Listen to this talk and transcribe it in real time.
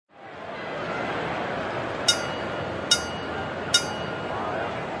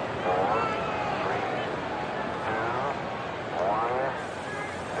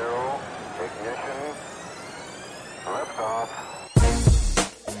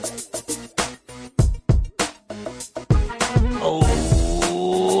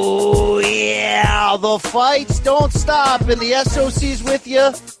the fights don't stop, and the SOC's with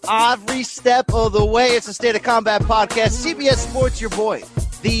you every step of the way. It's a State of Combat podcast. CBS Sports, your boy,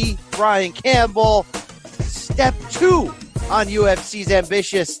 the Brian Campbell. Step 2 on UFC's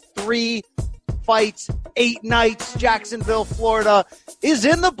ambitious 3 fights, 8 nights. Jacksonville, Florida is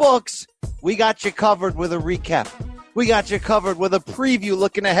in the books. We got you covered with a recap. We got you covered with a preview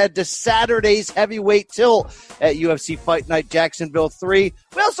looking ahead to Saturday's heavyweight tilt at UFC Fight Night Jacksonville 3.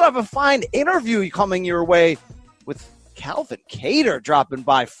 We also have a fine interview coming your way with Calvin Kattar dropping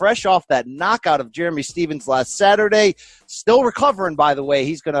by fresh off that knockout of Jeremy Stephens last Saturday. Still recovering, by the way.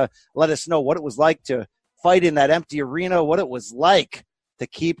 He's going to let us know what it was like to fight in that empty arena, what it was like to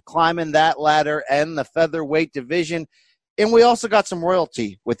keep climbing that ladder and the featherweight division. And we also got some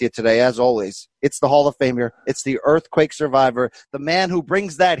royalty with you today, as always. It's the Hall of Famer. It's the earthquake survivor, the man who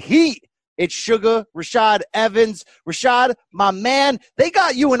brings that heat. It's Sugar Rashad Evans. Rashad, my man, they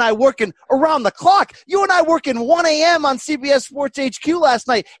got you and I working around the clock. You and I working 1 a.m. on CBS Sports HQ last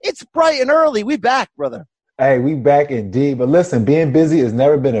night. It's bright and early. We back, brother. Hey, we back indeed. But listen, being busy has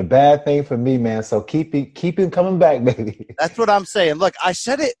never been a bad thing for me, man. So keep him coming back, baby. That's what I'm saying. Look, I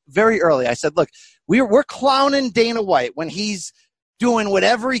said it very early. I said, look, we're clowning Dana White when he's doing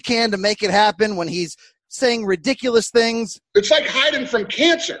whatever he can to make it happen, when he's saying ridiculous things. It's like hiding from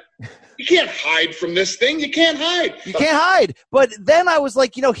cancer. You can't hide from this thing. You can't hide. You can't hide. But then I was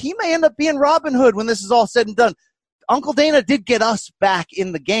like, he may end up being Robin Hood when this is all said and done. Uncle Dana did get us back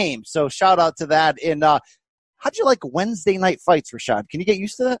in the game. So shout out to that. And how'd you like Wednesday night fights, Rashad? Can you get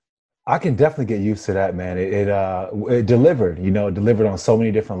used to that? I can definitely get used to that, man. It delivered, it delivered on so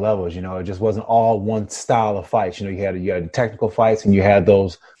many different levels. It just wasn't all one style of fights. You had technical fights, and you had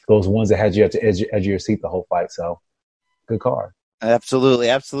those ones that had you at the edge of your seat the whole fight. So good card.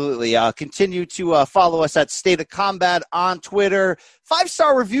 Absolutely. Continue to follow us at State of Combat on Twitter.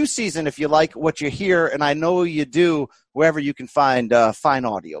 5-star review season if you like what you hear, and I know you do, wherever you can find fine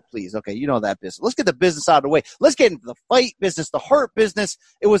audio, please. Okay, you know that business. Let's get the business out of the way. Let's get into the fight business, the hurt business.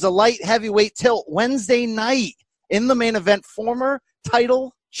 It was a light heavyweight tilt Wednesday night. In the main event, former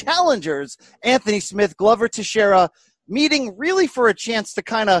title challengers Anthony Smith, Glover Teixeira, meeting really for a chance to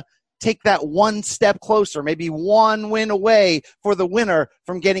kind of take that one step closer, maybe one win away for the winner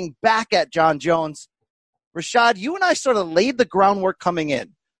from getting back at John Jones. Rashad, you and I sort of laid the groundwork coming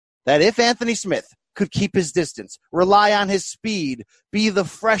in that if Anthony Smith could keep his distance, rely on his speed, be the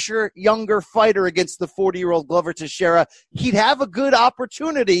fresher, younger fighter against the 40-year-old Glover Teixeira, he'd have a good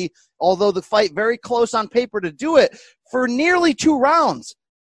opportunity, although the fight very close on paper to do it, for nearly 2 rounds.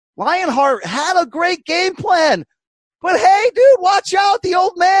 Lionheart had a great game plan. But hey, dude, watch out. The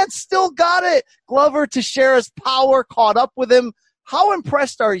old man still got it. Glover Teixeira's power caught up with him. How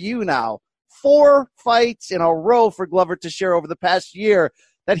impressed are you now? 4 fights in a row for Glover Teixeira over the past year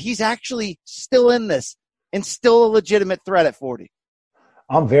that he's actually still in this and still a legitimate threat at 40.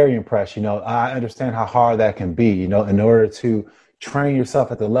 I'm very impressed. I understand how hard that can be, in order to train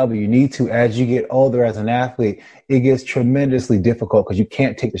yourself at the level you need to. As you get older as an athlete, it gets tremendously difficult because you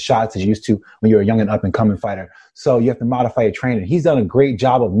can't take the shots as you used to when you're a young and up-and-coming fighter. So you have to modify your training. He's done a great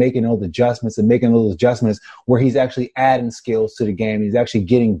job of making those adjustments where he's actually adding skills to the game. He's actually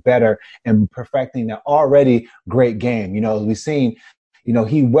getting better and perfecting that already great game. As we've seen,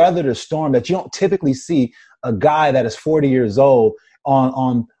 he weathered a storm that you don't typically see a guy that is 40 years old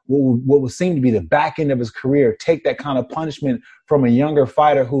on what would seem to be the back end of his career take that kind of punishment from a younger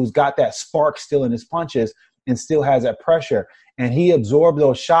fighter who's got that spark still in his punches and still has that pressure. And he absorbed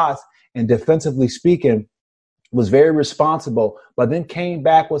those shots, and defensively speaking, was very responsible, but then came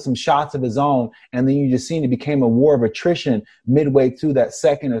back with some shots of his own. And then you just seen it became a war of attrition midway through that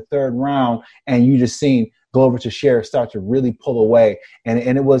second or third round. And you just seen Glover Teixeira start to really pull away. And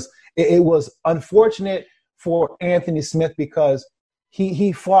it was unfortunate for Anthony Smith because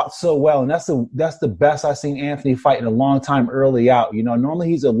he fought so well, and that's the best I've seen Anthony fight in a long time early out. Normally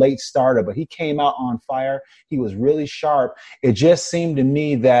he's a late starter, but he came out on fire. He was really sharp. It just seemed to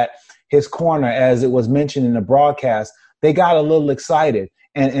me that his corner, as it was mentioned in the broadcast, they got a little excited.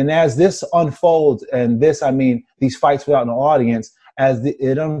 And as this unfolds, and these fights without an audience, as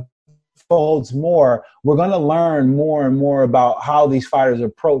it unfolds more, we're going to learn more and more about how these fighters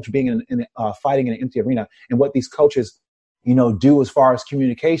approach being fighting in an empty arena and what these coaches do as far as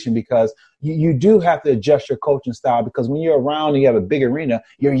communication, because you do have to adjust your coaching style, because when you're around and you have a big arena,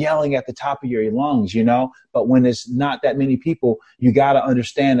 you're yelling at the top of your lungs, but when there's not that many people, you got to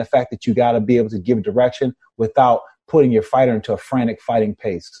understand the fact that you got to be able to give direction without putting your fighter into a frantic fighting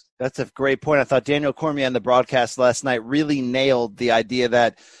pace. That's a great point. I thought Daniel Cormier on the broadcast last night really nailed the idea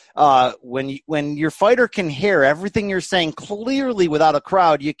that When your fighter can hear everything you're saying clearly without a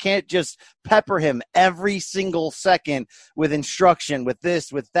crowd, you can't just pepper him every single second with instruction, with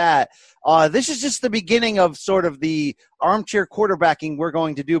this, with that. This is just the beginning of sort of the armchair quarterbacking we're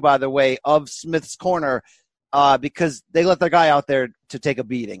going to do, by the way, of Smith's corner, because they let their guy out there to take a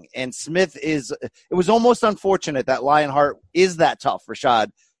beating. And Smith it was almost unfortunate that Lionheart is that tough,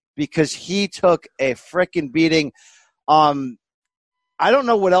 Rashad, because he took a freaking beating. I don't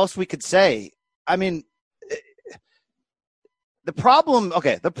know what else we could say. I mean, the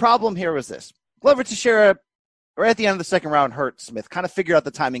problem here was this. Glover Teixeira, right at the end of the second round, hurt Smith, kind of figured out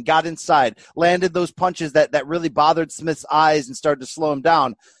the timing, got inside, landed those punches that really bothered Smith's eyes and started to slow him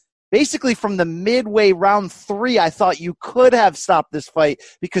down. Basically, from the midway round 3, I thought you could have stopped this fight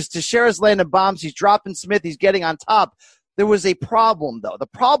because Teixeira's landing bombs. He's dropping Smith. He's getting on top. There was a problem, though. The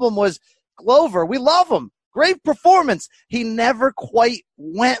problem was Glover. We love him. Great performance. He never quite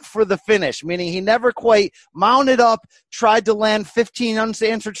went for the finish, meaning he never quite mounted up, tried to land 15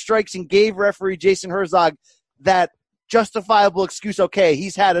 unanswered strikes, and gave referee Jason Herzog that justifiable excuse, okay,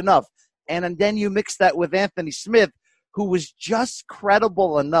 he's had enough. And then you mix that with Anthony Smith, who was just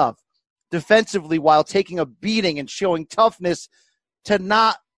credible enough defensively while taking a beating and showing toughness to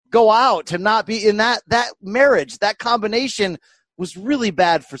not go out, to not be in that marriage. That combination was really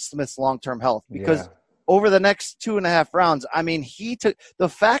bad for Smith's long-term health because over the next 2.5 rounds, I mean, he took the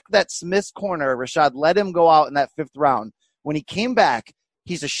fact that Smith's corner, Rashad, let him go out in that 5th round. When he came back,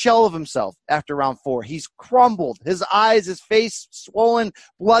 he's a shell of himself after round 4. He's crumbled. His eyes, his face, swollen,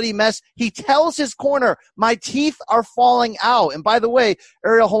 bloody mess. He tells his corner, my teeth are falling out. And by the way,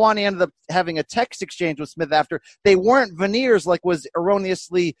 Ariel Helwani ended up having a text exchange with Smith after. They weren't veneers like was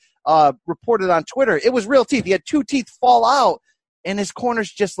erroneously reported on Twitter. It was real teeth. He had 2 teeth fall out, and his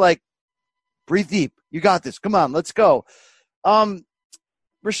corner's just like, breathe deep. You got this. Come on, let's go.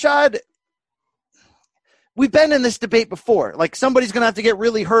 Rashad, we've been in this debate before. Like, somebody's going to have to get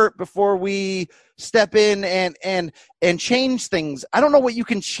really hurt before we step in and change things. I don't know what you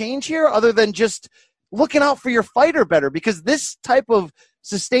can change here other than just looking out for your fighter better, because this type of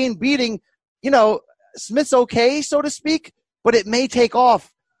sustained beating, Smith's okay, so to speak, but it may take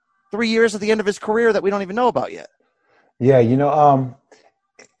off 3 years at the end of his career that we don't even know about yet. Yeah,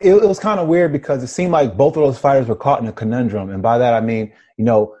 it was kind of weird because it seemed like both of those fighters were caught in a conundrum. And by that, I mean,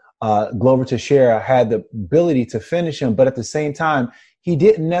 Glover Teixeira had the ability to finish him, but at the same time, he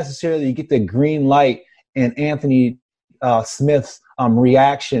didn't necessarily get the green light in Anthony Smith's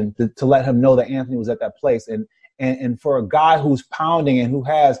reaction to let him know that Anthony was at that place. And for a guy who's pounding and who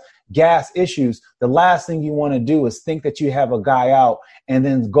has gas issues, the last thing you want to do is think that you have a guy out and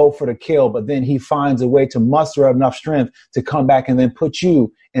then go for the kill, but then he finds a way to muster enough strength to come back and then put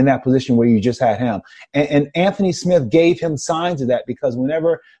you in that position where you just had him. And Anthony Smith gave him signs of that, because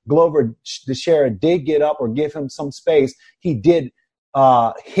whenever Glover Teixeira did get up or give him some space, he did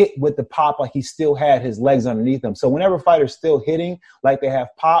hit with the pop like he still had his legs underneath him. So whenever fighters still hitting like they have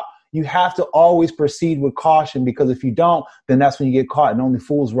pop, you have to always proceed with caution, because if you don't, then that's when you get caught, and only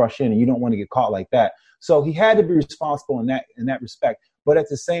fools rush in, and you don't want to get caught like that. So he had to be responsible in that respect. But at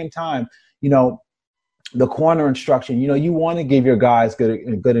the same time, the corner instruction, you want to give your guys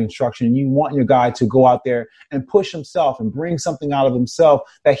good instruction. You want your guy to go out there and push himself and bring something out of himself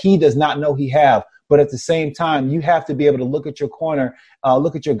that he does not know he have. But at the same time, you have to be able to look at your corner,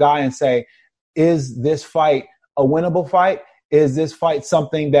 look at your guy and say, is this fight a winnable fight? Is this fight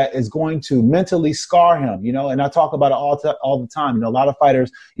something that is going to mentally scar him? And I talk about it all the time. A lot of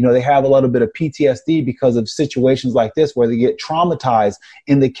fighters, they have a little bit of PTSD because of situations like this where they get traumatized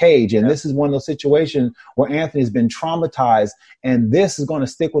in the cage. And this is one of those situations where Anthony's been traumatized, and this is going to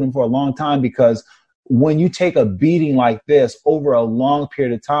stick with him for a long time, because when you take a beating like this over a long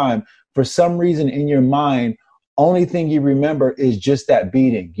period of time, for some reason in your mind, only thing you remember is just that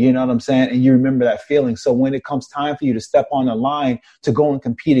beating. You know what I'm saying? And you remember that feeling. So when it comes time for you to step on the line to go and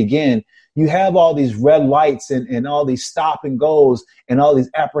compete again, you have all these red lights and all these stop and goes and all these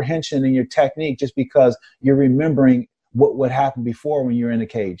apprehension in your technique, just because you're remembering what happened before when you were in the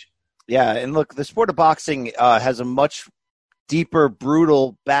cage. Yeah, and look, the sport of boxing has a much deeper,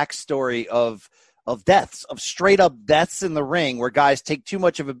 brutal backstory of deaths, of straight up deaths in the ring where guys take too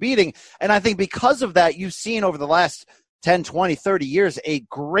much of a beating. And I think because of that, you've seen over the last 10, 20, 30 years, a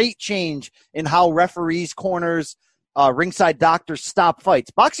great change in how referees, corners, ringside doctors stop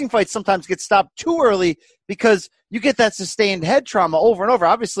fights. Boxing fights sometimes get stopped too early because you get that sustained head trauma over and over.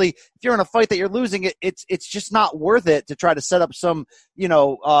 Obviously, if you're in a fight that you're losing, it's just not worth it to try to set up some,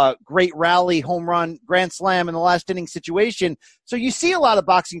 great rally, home run, grand slam in the last inning situation. So you see a lot of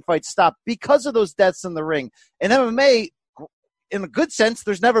boxing fights stop because of those deaths in the ring. And MMA, in a good sense,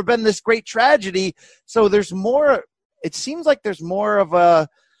 there's never been this great tragedy. So there's more, it seems like there's more of a,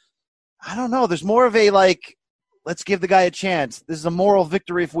 I don't know, there's more of a like, let's give the guy a chance. This is a moral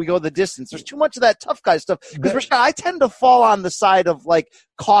victory if we go the distance. There's too much of that tough guy stuff. Because Rashad, I tend to fall on the side of like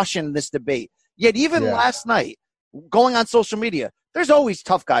caution in this debate. Yet even last night, going on social media, there's always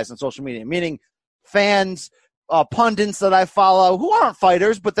tough guys on social media, meaning fans, pundits that I follow who aren't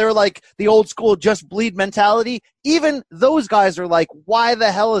fighters, but they're like the old school just bleed mentality. Even those guys are like, why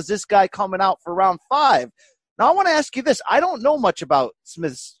the hell is this guy coming out for round 5? Now I want to ask you this. I don't know much about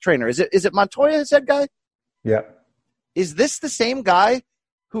Smith's trainer. Is it Montoya, his head guy? Yeah. Is this the same guy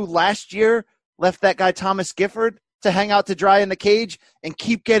who last year left that guy Thomas Gifford to hang out to dry in the cage and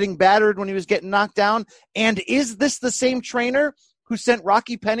keep getting battered when he was getting knocked down? And is this the same trainer who sent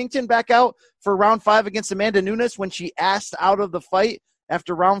Rocky Pennington back out for round 5 against Amanda Nunes when she asked out of the fight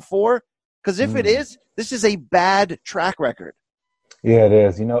after round 4? Because if it is, this is a bad track record. Yeah, it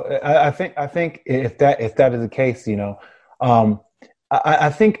is. I think if that is the case, I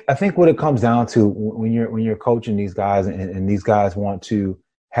think what it comes down to when you're coaching these guys and these guys want to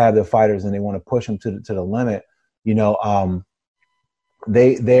have their fighters and they want to push them to the limit,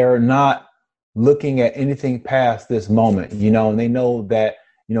 they're not looking at anything past this moment, and they know that,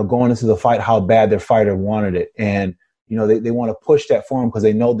 going into the fight, how bad their fighter wanted it. And, they want to push that for them because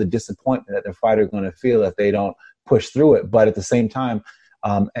they know the disappointment that their fighter is going to feel if they don't push through it. But at the same time,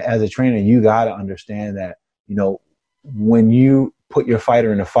 as a trainer, you got to understand that, when you put your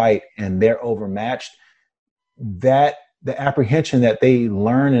fighter in a fight and they're overmatched, that the apprehension that they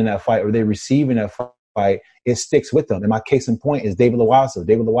learn in that fight or they receive in that fight, it sticks with them. And my case in point is David Loazo.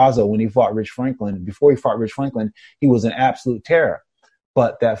 David Loazo, when he fought Rich Franklin, before he fought Rich Franklin, he was an absolute terror.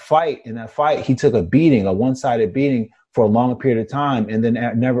 But in that fight, he took a beating, a one-sided beating for a long period of time. And then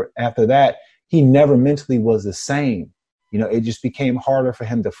after that, he never mentally was the same. It just became harder for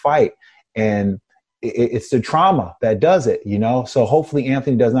him to fight. And it's the trauma that does it, So hopefully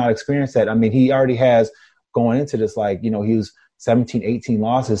Anthony does not experience that. I mean, he already has going into this, he was 17, 18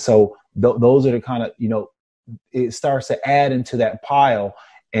 losses. So those are the kind of, it starts to add into that pile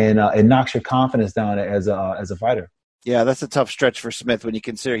and it knocks your confidence down as a fighter. Yeah, that's a tough stretch for Smith when you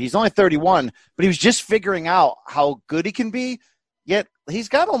consider he's only 31, but he was just figuring out how good he can be. Yet he's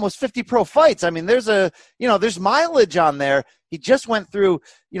got almost 50 pro fights. I mean, there's mileage on there. He just went through,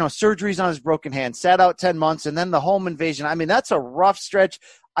 surgeries on his broken hand, sat out 10 months, and then the home invasion. I mean, that's a rough stretch.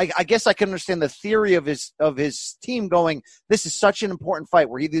 I guess I can understand the theory of his team going, this is such an important fight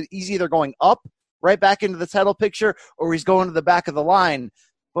where he's either going up right back into the title picture or he's going to the back of the line.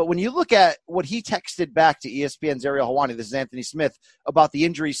 But when you look at what he texted back to ESPN's Ariel Helwani, this is Anthony Smith, about the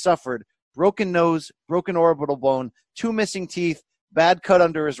injuries suffered, broken nose, broken orbital bone, 2 missing teeth, bad cut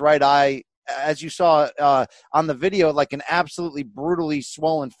under his right eye, as you saw on the video, like an absolutely brutally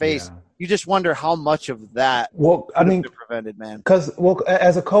swollen face. Yeah. You just wonder how much of that could have been prevented, man. Because,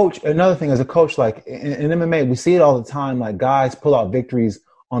 as a coach, another thing, like in MMA, we see it all the time, like guys pull out victories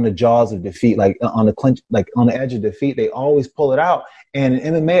on the jaws of defeat, like on the clinch, like on the edge of defeat. They always pull it out. And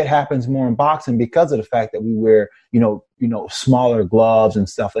in MMA, it happens more in boxing because of the fact that we wear, smaller gloves and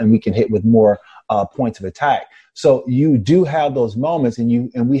stuff, and we can hit with more points of attack. So you do have those moments,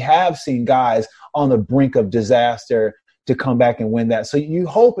 and we have seen guys on the brink of disaster to come back and win that. So you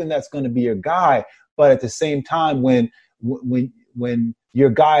hoping that's going to be your guy, but at the same time, when your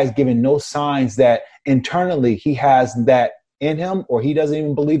guy is giving no signs that internally he has that in him, or he doesn't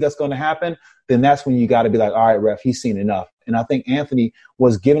even believe that's going to happen, then that's when you got to be like, all right, ref, he's seen enough. And I think Anthony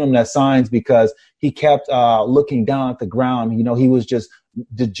was giving him that signs because he kept looking down at the ground. He was just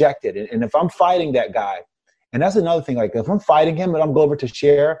dejected. And if I'm fighting that guy, and that's another thing, like if I'm fighting him and I'm going over to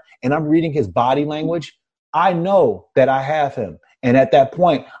share and I'm reading his body language, I know that I have him. And at that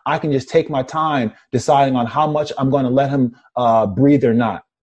point, I can just take my time deciding on how much I'm going to let him breathe or not.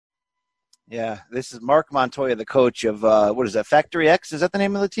 Yeah, this is Mark Montoya, the coach of, what is that, Factory X? Is that the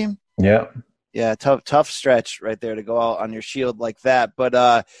name of the team? Yeah. Yeah, tough stretch right there to go out on your shield like that.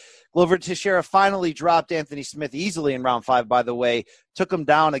 But Glover Teixeira finally dropped Anthony Smith easily in round 5, by the way. Took him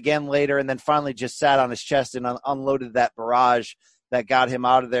down again later and then finally just sat on his chest and unloaded that barrage that got him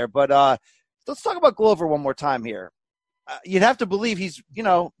out of there. But let's talk about Glover one more time here. You'd have to believe he's,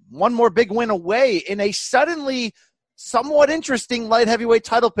 one more big win away in a suddenly somewhat interesting light heavyweight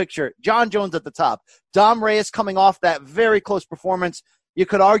title picture. John Jones at the top. Dom Reyes coming off that very close performance. You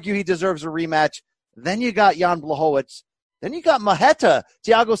could argue he deserves a rematch. Then you got Jan Blachowicz. Then you got Maheta.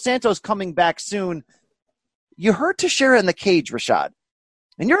 Thiago Santos coming back soon. You heard Teixeira in the cage, Rashad.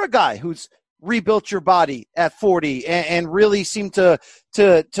 And you're a guy who's rebuilt your body at 40 and really seemed to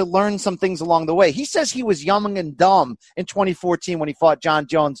learn some things along the way. He says he was young and dumb in 2014 when he fought John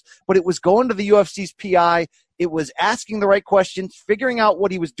Jones, but it was going to the UFC's PI. It was asking the right questions, figuring out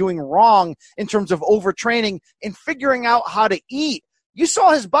what he was doing wrong in terms of overtraining, and figuring out how to eat. You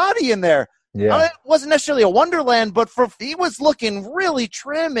saw his body in there. Yeah. It wasn't necessarily a wonderland, but he was looking really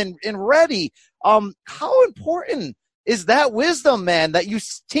trim and ready. How important is that wisdom, man, that you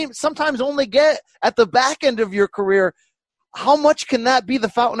sometimes only get at the back end of your career? How much can that be the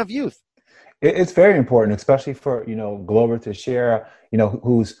fountain of youth? It's very important, especially for, Glover Teixeira,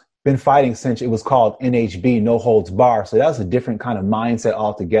 who's been fighting since it was called NHB, no holds bar. So that was a different kind of mindset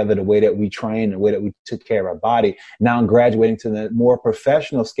altogether, the way that we train, the way that we took care of our body. Now I'm graduating to the more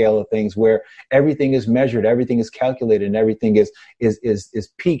professional scale of things where everything is measured, everything is calculated, and everything is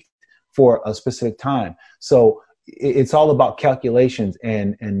peaked for a specific time. So it's all about calculations.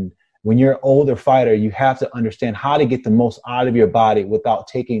 And when you're an older fighter, you have to understand how to get the most out of your body without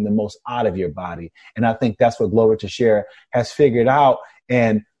taking the most out of your body. And I think that's what Glover Teixeira has figured out.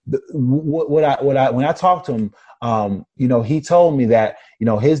 And when I talked to him, he told me that,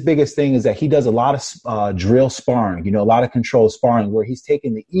 his biggest thing is that he does a lot of drill sparring, a lot of controlled sparring where he's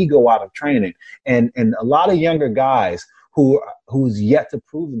taking the ego out of training. And a lot of younger guys who's yet to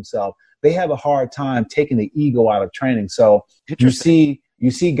prove themselves, they have a hard time taking the ego out of training. So you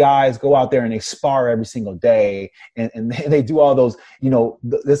see guys go out there and they spar every single day and they do all those,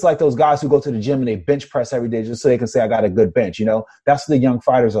 it's like those guys who go to the gym and they bench press every day just so they can say, I got a good bench. That's what the young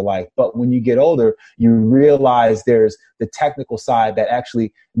fighters are like. But when you get older, you realize there's the technical side that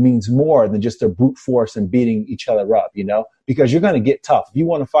actually means more than just a brute force and beating each other up, because you're going to get tough. If you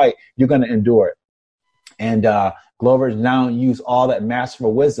want to fight, you're going to endure it. And Glover's now used all that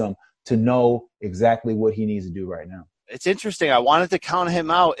masterful wisdom to know exactly what he needs to do right now. It's interesting. I wanted to count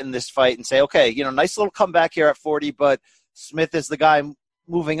him out in this fight and say, okay, nice little comeback here at 40, but Smith is the guy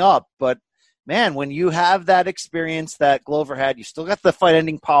moving up. But, man, when you have that experience that Glover had, you still got the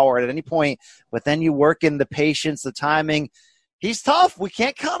fight-ending power at any point, but then you work in the patience, the timing. He's tough. We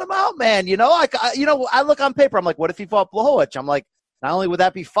can't count him out, man. I look on paper. I'm like, what if he fought Blachowicz? I'm like, not only would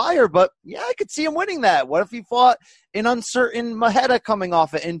that be fire, but, yeah, I could see him winning that. What if he fought an uncertain Maheda coming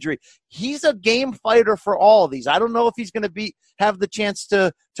off an injury? He's a game fighter for all of these. I don't know if he's going to have the chance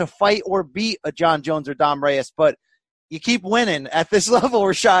to fight or beat a John Jones or Dom Reyes, but you keep winning at this level,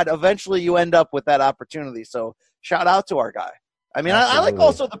 Rashad. Eventually you end up with that opportunity. So shout out to our guy. I mean, I like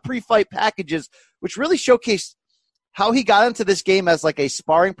also the pre-fight packages, which really showcase how he got into this game as like a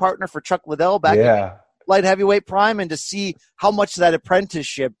sparring partner for Chuck Liddell back in light heavyweight prime, and to see how much that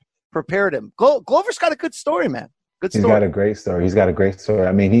apprenticeship prepared him. Glover's got a good story, man. Good story. He's got a great story.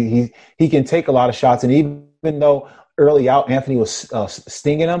 I mean, he can take a lot of shots, and even though early out Anthony was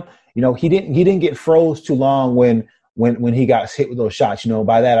stinging him, he didn't get froze too long when he got hit with those shots.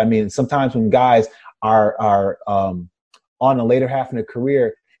 By that I mean sometimes when guys are on the later half of their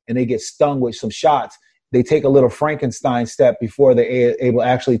career and they get stung with some shots, they take a little Frankenstein step before they're able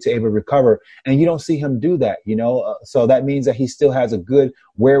to recover. And you don't see him do that, so that means that he still has a good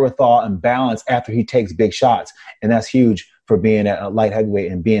wherewithal and balance after he takes big shots. And that's huge for being at a light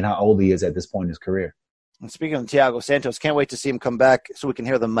heavyweight and being how old he is at this point in his career. And speaking of Thiago Santos, can't wait to see him come back so we can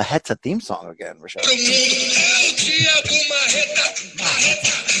hear the Maheta theme song again, Rashad.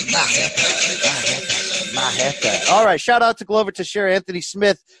 All right, shout out to Glover Teixeira, Anthony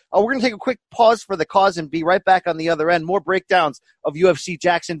Smith. We're going to take a quick pause for the cause and be right back on the other end. More breakdowns of UFC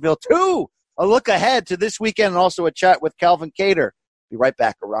Jacksonville 2. A look ahead to this weekend and also a chat with Calvin Kattar. Be right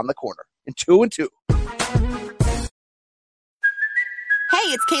back around the corner in 2 and 2. Hey,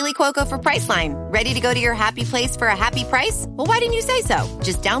 it's Kaylee Cuoco for Priceline. Ready to go to your happy place for a happy price? Well, why didn't you say so?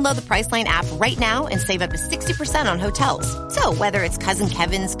 Just download the Priceline app right now and save up to 60% on hotels. So whether it's Cousin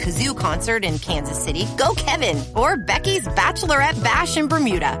Kevin's Kazoo Concert in Kansas City, go Kevin, or Becky's Bachelorette Bash in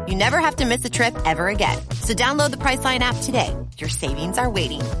Bermuda, you never have to miss a trip ever again. So download the Priceline app today. Your savings are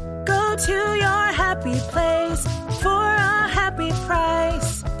waiting. Go to your happy place for a happy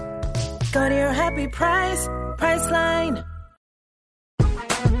price. Go to your happy price, Priceline.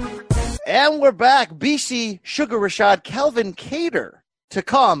 And we're back. BC, Sugar Rashad, Calvin Kattar to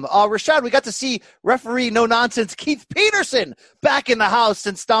come. Rashad, we got to see referee no-nonsense Keith Peterson back in the house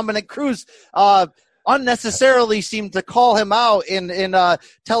since Dominic Cruz unnecessarily seemed to call him out and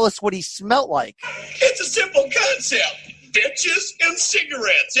tell us what he smelt like. It's a simple concept. Bitches and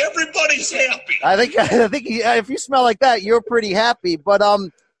cigarettes. Everybody's happy. I think if you smell like that, you're pretty happy. But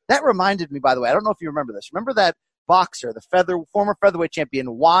that reminded me, by the way, I don't know if you remember this. Remember that boxer, the former featherweight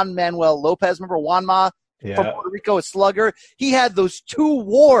champion, Juan Manuel Lopez? Remember Juan Ma from Puerto Rico, a slugger? He had those 2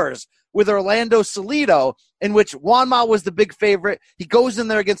 wars with Orlando Salido, in which Juanma was the big favorite. He goes in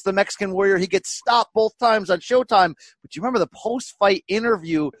there against the Mexican Warrior. He gets stopped both times on Showtime. But you remember the post-fight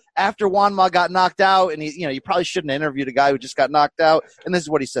interview after Juanma got knocked out, and you probably shouldn't have interviewed a guy who just got knocked out. And this is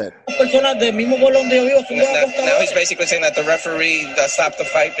what he said. Now he's basically saying that the referee stopped the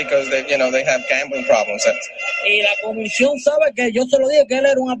fight because they have gambling problems. He told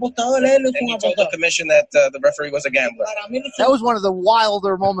the commission that the referee was a gambler. That was one of the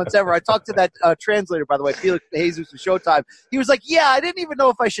wilder moments ever. I talked to that translator, by the way, Felix Jesus of Showtime. He was like, yeah, I didn't even know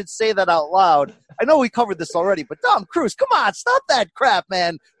if I should say that out loud. I know we covered this already, but Dom Cruz, come on, stop that crap,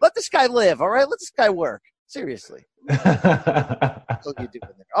 man. Let this guy live, all right? Let this guy work. Seriously.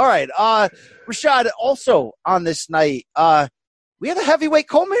 All right. Rashad, also on this night, we had a heavyweight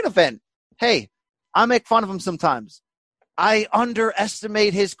co-main event. Hey, I make fun of him sometimes. I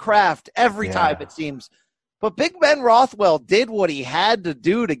underestimate his craft every time, it seems. But Big Ben Rothwell did what he had to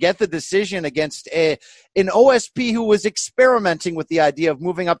do to get the decision against an OSP who was experimenting with the idea of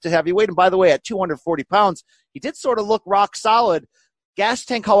moving up to heavyweight. And by the way, at 240 pounds, he did sort of look rock solid. Gas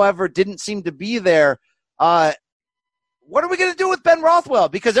tank, however, didn't seem to be there. What are we going to do with Ben Rothwell?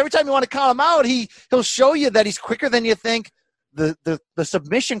 Because every time you want to count him out, he'll show you that he's quicker than you think. The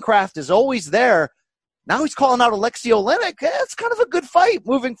submission craft is always there. Now he's calling out Alexei Oleinik. It's kind of a good fight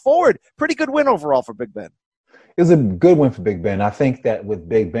moving forward. Pretty good win overall for Big Ben. It was a good win for Big Ben. I think that with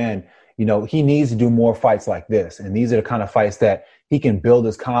Big Ben, he needs to do more fights like this. And these are the kind of fights that he can build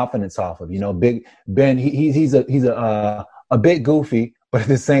his confidence off of. Big Ben, he's a bit goofy, but at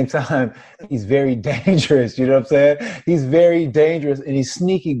the same time, he's very dangerous. You know what I'm saying? He's very dangerous, and he's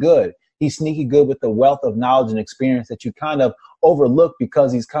sneaky good. He's sneaky good with the wealth of knowledge and experience that you kind of overlook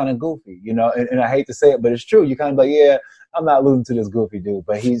because he's kind of goofy, and I hate to say it, but it's true. You kind of like, yeah, I'm not losing to this goofy dude,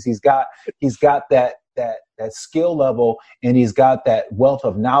 but he's got that skill level, and he's got that wealth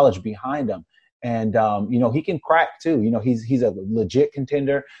of knowledge behind him. And, he can crack too. He's a legit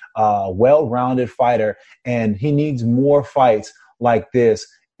contender, well-rounded fighter, and he needs more fights like this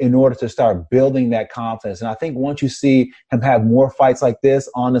in order to start building that confidence. And I think once you see him have more fights like this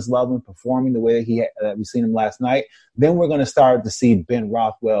on this level and performing the way that we've seen him last night, then we're going to start to see Ben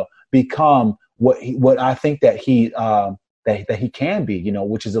Rothwell become what I think that he can be,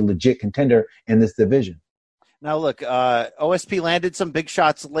 which is a legit contender in this division. Now, look, OSP landed some big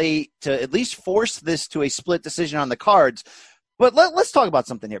shots late to at least force this to a split decision on the cards. But let's talk about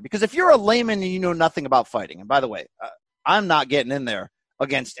something here, because if you're a layman and you know nothing about fighting, and by the way, I'm not getting in there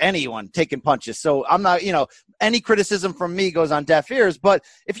against anyone taking punches. So I'm not, any criticism from me goes on deaf ears. But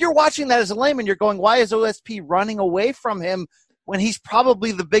if you're watching that as a layman, you're going, why is OSP running away from him when he's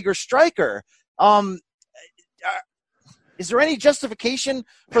probably the bigger striker? Is there any justification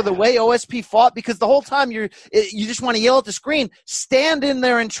for the way OSP fought? Because the whole time you just want to yell at the screen, stand in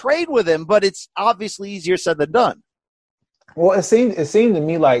there and trade with him, but it's obviously easier said than done. Well, it seemed to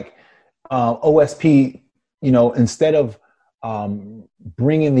me like OSP, instead of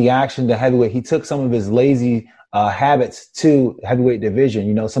bringing the action to heavyweight, he took some of his lazy habits to heavyweight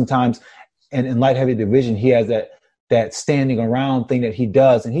division. Sometimes in light heavy division, he has that standing around thing that he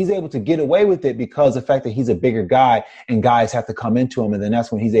does, and he's able to get away with it because of the fact that he's a bigger guy and guys have to come into him, and then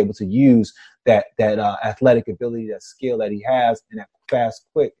that's when he's able to use that athletic ability, that skill that he has, and that fast,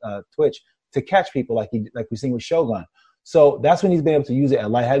 quick twitch to catch people like we've seen with Shogun. So that's when he's been able to use it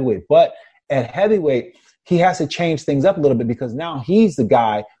at light heavyweight. But at heavyweight, he has to change things up a little bit because now he's the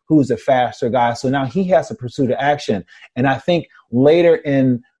guy who's a faster guy. So now he has to pursue the action. And I think later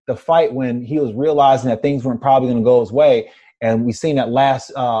in the fight, when he was realizing that things weren't probably going to go his way, and we seen that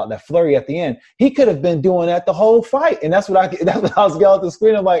that flurry at the end, he could have been doing that the whole fight. And that's what I was yelling at the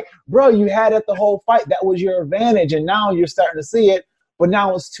screen. I'm like, bro, you had it the whole fight. That was your advantage. And now you're starting to see it, but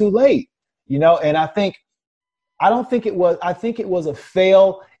now it's too late, And I think it was a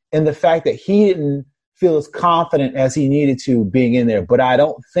fail in the fact that he didn't feel as confident as he needed to being in there. But I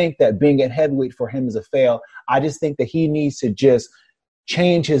don't think that being at heavyweight for him is a fail. I just think that he needs to just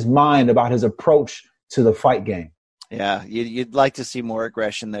change his mind about his approach to the fight game. Yeah, you'd like to see more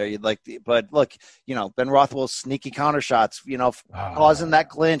aggression there. But look, Ben Rothwell's sneaky counter shots, causing that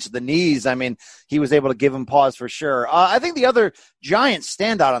clinch, the knees. I mean, he was able to give him pause for sure. I think the other giant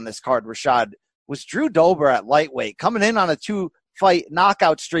standout on this card, Rashad, was Drew Dober at lightweight, coming in on a 2-fight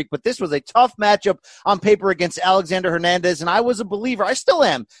knockout streak. But this was a tough matchup on paper against Alexander Hernandez, and I was a believer. I still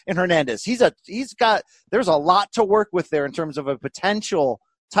am in Hernandez. There's a lot to work with there in terms of a potential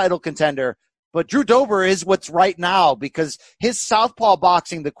title contender. But Drew Dober is what's right now because his southpaw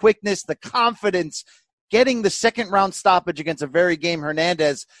boxing, the quickness, the confidence, getting the second-round stoppage against a very game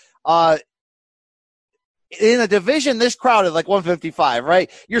Hernandez, in a division this crowded, like 155, right?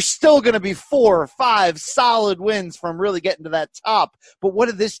 You're still going to be 4 or 5 solid wins from really getting to that top. But what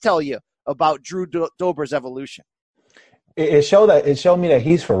did this tell you about Drew Dober's evolution? It showed me that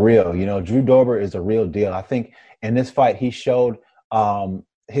he's for real. Drew Dober is a real deal. I think in this fight he showed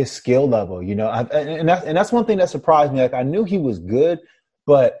his skill level. And that's one thing that surprised me. Like, I knew he was good,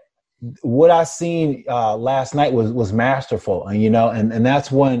 but what I seen last night was masterful. And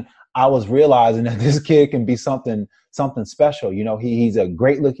that's when I was realizing that this kid can be something special. He's a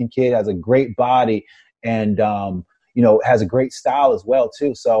great looking kid, has a great body, and has a great style as well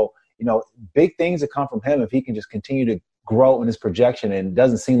too. So big things that come from him if he can just continue to grow in his projection. And it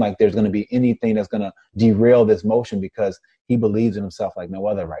doesn't seem like there's going to be anything that's going to derail this motion because he believes in himself like no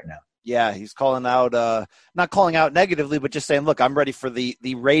other right now. Yeah, he's calling out, not calling out negatively, but just saying, look, I'm ready for the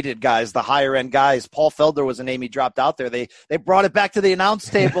rated guys, the higher end guys. Paul Felder was a name he dropped out there. They brought it back to the announce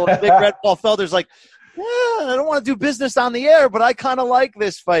table. And Big Red Paul Felder's like, I don't want to do business on the air, but I kind of like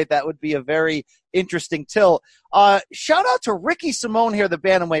this fight. That would be a very interesting tilt. Shout out to Ricky Simone here, the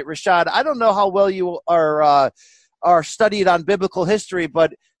bantamweight. Rashad, I don't know how well you are studied on biblical history,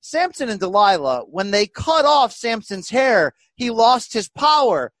 but Samson and Delilah, when they cut off Samson's hair, he lost his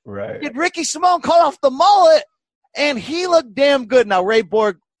power. Right. Did Ricky Simone cut off the mullet, and he looked damn good. Now, Ray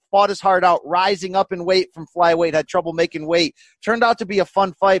Borg fought his heart out, rising up in weight from flyweight, had trouble making weight. Turned out to be a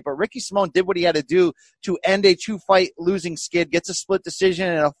fun fight, but Ricky Simone did what he had to do to end a 2-fight losing skid, gets a split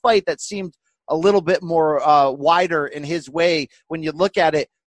decision in a fight that seemed a little bit more wider in his way when you look at it.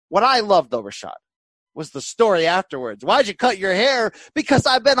 What I loved, though, Rashad, was the story afterwards. Why'd you cut your hair? Because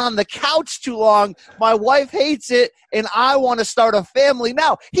I've been on the couch too long. My wife hates it, and I want to start a family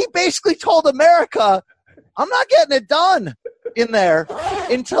now. He basically told America, I'm not getting it done in there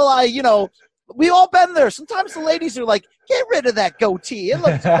until we all been there. Sometimes the ladies are like, get rid of that goatee. It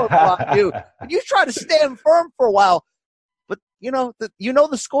looks good on you. And you try to stand firm for a while. But,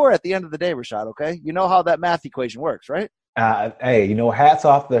 the score at the end of the day, Rashad, okay? You know how that math equation works, right? Hey, hats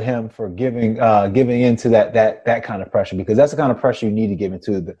off to him for giving into that kind of pressure, because that's the kind of pressure you need to give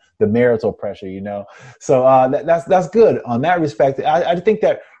into the marital pressure, So that's good on that respect. I think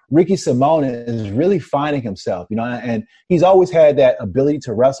that Ricky Simone is really finding himself, and he's always had that ability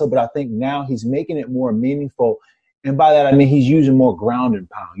to wrestle, but I think now he's making it more meaningful. And by that, I mean, he's using more ground and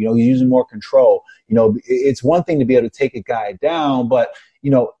pound, he's using more control. It's one thing to be able to take a guy down, but,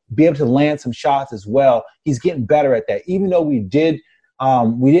 be able to land some shots as well. He's getting better at that. Even though we didn't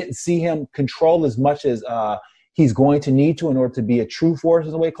see him control as much as he's going to need to in order to be a true force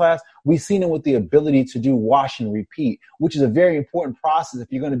in the weight class, we've seen him with the ability to do wash and repeat, which is a very important process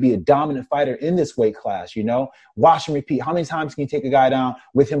if you're going to be a dominant fighter in this weight class, wash and repeat. How many times can you take a guy down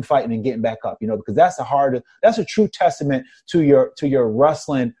with him fighting and getting back up, because that's a true testament to your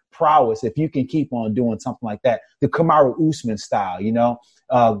wrestling prowess if you can keep on doing something like that. The Kamaru Usman style,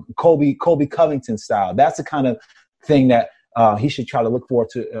 Colby Covington style. That's the kind of thing that he should try to look forward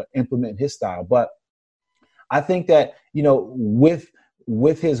to implement his style. But I think that,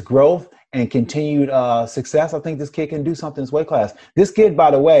 with his growth and continued success, I think this kid can do something in his weight class. This kid,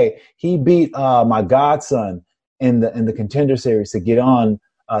 by the way, he beat my godson in the Contender Series to get in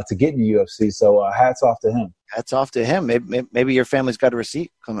the UFC. So hats off to him. Hats off to him. Maybe your family's got a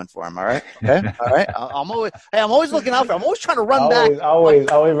receipt coming for him. All right. Okay. All right. I'm always looking out for him. I'm always trying to run back. Always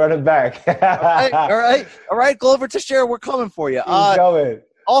running back. All right. Glover Teixeira, we're coming for you. He's coming.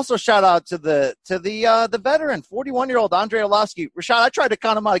 Also, shout out to the veteran, 41-year-old Andre Arlovski. Rashad, I tried to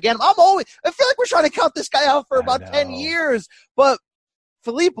count him out again. I feel like we're trying to count this guy out for about 10 years. But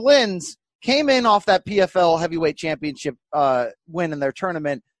Philippe Lins came in off that PFL heavyweight championship win in their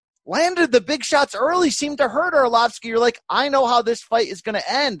tournament, landed the big shots early, seemed to hurt Arlovski. You're like, I know how this fight is going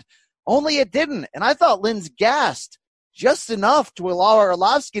to end. Only it didn't. And I thought Lins gassed just enough to allow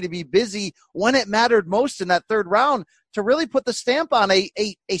Arlovski to be busy when it mattered most in that third round to really put the stamp on a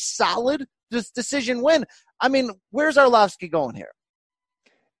solid decision win. I mean, where's Arlovski going here?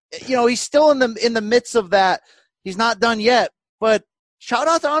 He's still in the midst of that. He's not done yet, but shout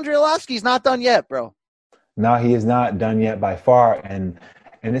out to Andre Arlovski. He's not done yet, bro. No, he is not done yet by far. And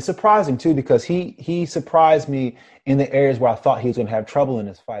it's surprising too, because he surprised me in the areas where I thought he was going to have trouble in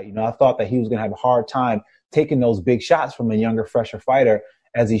this fight. I thought that he was going to have a hard time taking those big shots from a younger, fresher fighter,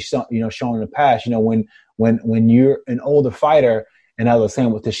 as he's shown in the past. When you're an older fighter, and I was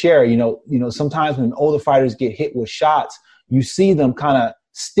saying with Teixeira, sometimes when older fighters get hit with shots, you see them kind of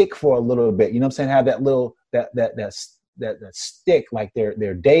stick for a little bit. Have that little that stick, like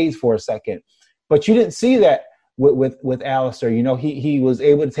they're dazed for a second. But you didn't see that with Alistair. He was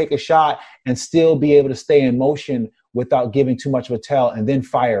able to take a shot and still be able to stay in motion without giving too much of a tell, and then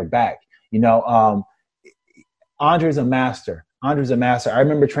fire back. Andre's a master. Andre's a master. I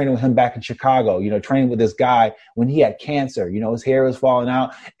remember training with him back in Chicago, training with this guy when he had cancer. His hair was falling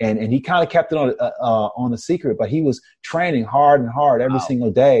out, and he kind of kept it on the secret, but he was training hard and hard every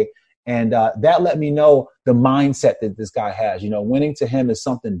single day. And that let me know the mindset that this guy has. Winning to him is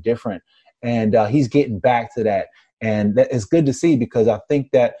something different, and he's getting back to that. And that is good to see, because I think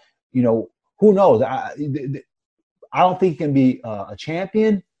that, who knows? I don't think he can be a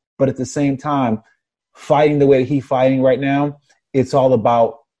champion, but at the same time, fighting the way he's fighting right now, it's all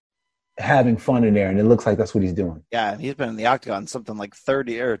about having fun in there, and it looks like that's what he's doing. Yeah, he's been in the octagon something like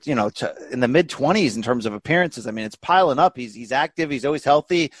 30 or in the mid-20s in terms of appearances. I mean, it's piling up. He's active, he's always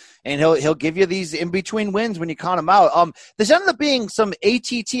healthy, and he'll give you these in-between wins when you count him out. This ended up being some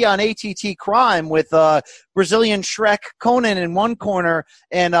ATT on ATT crime with Brazilian Shrek Conan in one corner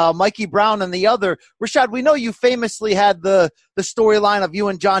and Mikey Brown in the other. Rashad, we know you famously had the storyline of you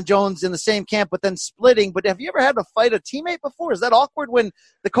and John Jones in the same camp but then splitting, but have you ever had to fight a teammate before? Is that awkward when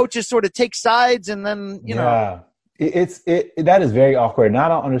the coaches sort of take sides and then, know? That is very awkward, and I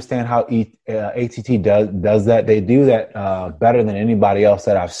don't understand how ATT does that. They do that better than anybody else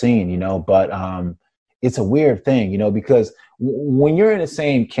that I've seen, but it's a weird thing, because when you're in the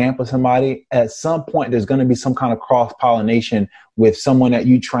same camp with somebody, at some point there's going to be some kind of cross-pollination with someone that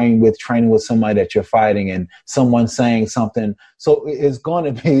you training with somebody that you're fighting, and someone saying something. So it's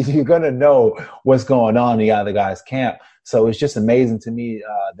going to be, you're going to know what's going on in the other guy's camp. So it's just amazing to me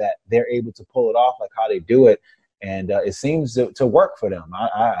that they're able to pull it off, like how they do it. And it seems to work for them.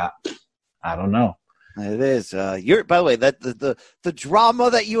 I don't know. It is. By the way, that the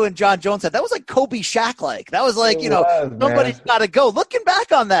drama that you and John Jones had, that was like Kobe Shaq-like. That was like, somebody's got to go. Looking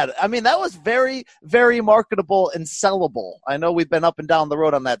back on that, I mean, that was very, very marketable and sellable. I know we've been up and down the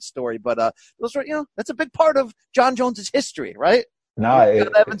road on that story, but those were, that's a big part of John Jones's history, right? No,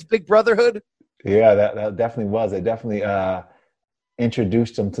 Evans' big brotherhood. Yeah, that definitely was. It definitely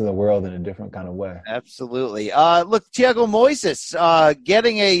introduced him to the world in a different kind of way. Absolutely. Look, Thiago Moises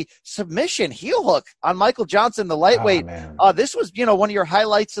getting a submission heel hook on Michael Johnson, the lightweight. This was, one of your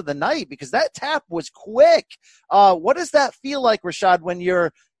highlights of the night, because that tap was quick. What does that feel like, Rashad, when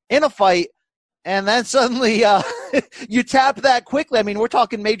you're in a fight and then suddenly you tap that quickly? I mean, we're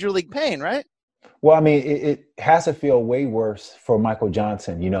talking major league pain, right? Well, I mean, it has to feel way worse for Michael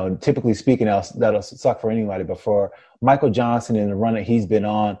Johnson. Typically speaking, that'll suck for anybody. But for Michael Johnson and the run that he's been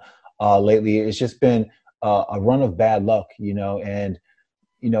on lately, it's just been a run of bad luck, and,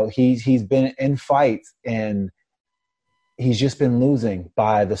 he's been in fights and he's just been losing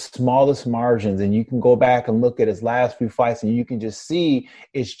by the smallest margins. And you can go back and look at his last few fights and you can just see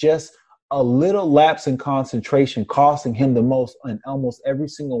it's just a little lapse in concentration costing him the most in almost every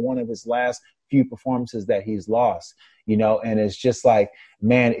single one of his last few performances that he's lost, and it's just like,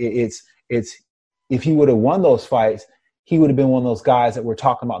 man, it's if he would have won those fights, he would have been one of those guys that we're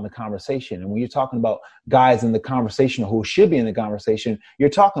talking about in the conversation. And when you're talking about guys in the conversation who should be in the conversation, you're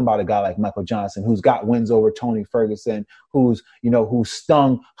talking about a guy like Michael Johnson, who's got wins over Tony Ferguson, who's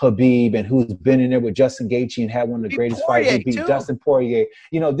stung Khabib, and who's been in there with Justin Gaethje and had one of the greatest fights. He beat Dustin Poirier.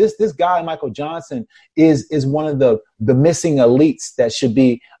 This guy, Michael Johnson, is one of the missing elites that should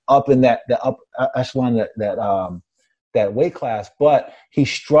be up in the up echelon that weight class, but he's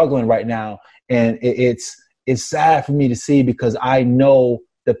struggling right now, and it's sad for me to see, because I know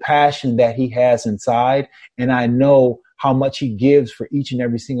the passion that he has inside, and I know how much he gives for each and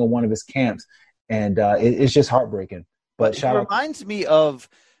every single one of his camps, and it's just heartbreaking. But it reminds me of,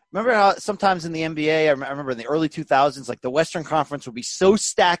 remember how sometimes in the NBA, I remember in the early 2000s, like the Western Conference would be so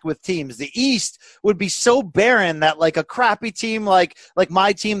stacked with teams. The East would be so barren that like a crappy team like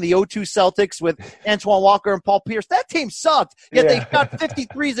my team, the 02 Celtics with Antoine Walker and Paul Pierce, that team sucked. Yet they shot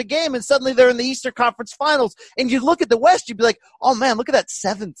 53s a game, and suddenly they're in the Eastern Conference Finals. And you look at the West, you'd be like, oh, man, look at that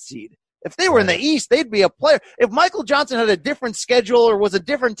 7th seed. If they were in the East, they'd be a player. If Michael Johnson had a different schedule or was a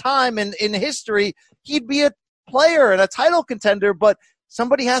different time in history, he'd be a player and a title contender, but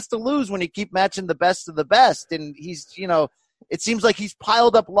somebody has to lose when you keep matching the best of the best. And he's, it seems like he's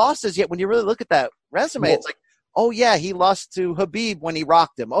piled up losses, yet when you really look at that resume, it's like, oh, yeah, he lost to Khabib when he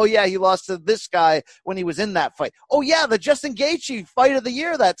rocked him. Oh, yeah, he lost to this guy when he was in that fight. Oh, yeah, the Justin Gaethje fight of the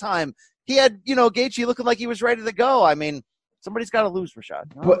year that time. He had, Gaethje looking like he was ready to go. I mean, somebody's got to lose,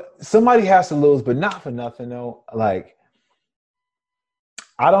 Rashad. But somebody has to lose, but not for nothing, though. Like,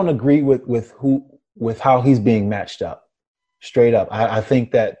 I don't agree with how he's being matched up. Straight up. I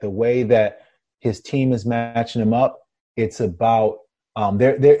think that the way that his team is matching him up, it's about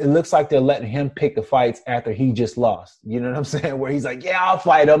it looks like they're letting him pick the fights after he just lost. You know what I'm saying? Where he's like, yeah, I'll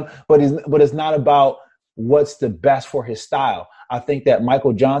fight him, but it's not about what's the best for his style. I think that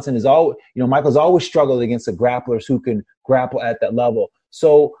Michael Johnson Michael's always struggled against the grapplers who can grapple at that level.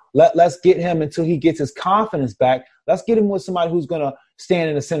 So let's get him until he gets his confidence back. Let's get him with somebody who's going to stand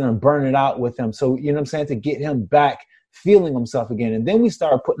in the center and burn it out with him. So, you know what I'm saying, to get him back feeling himself again. And then we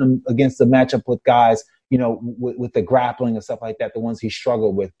start putting him against the matchup with guys, with the grappling and stuff like that, the ones he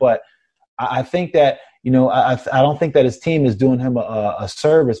struggled with. But I think that, I don't think that his team is doing him a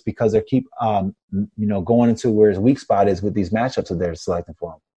service because they keep, going into where his weak spot is with these matchups that they're selecting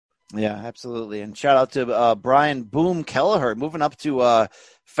for him. Yeah, absolutely. And shout out to Brian Boom Kelleher moving up to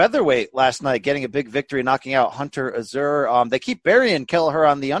featherweight last night, getting a big victory, knocking out Hunter Azur. They keep burying Kelleher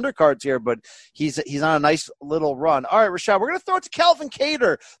on the undercards here, but he's on a nice little run. All right, Rashad, we're going to throw it to Calvin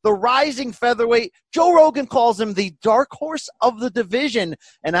Kattar, the rising featherweight. Joe Rogan calls him the dark horse of the division.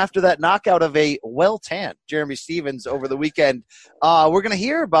 And after that knockout of a well-tanned Jeremy Stephens over the weekend, we're going to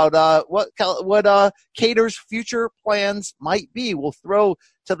hear about what Kattar's future plans might be. We'll throw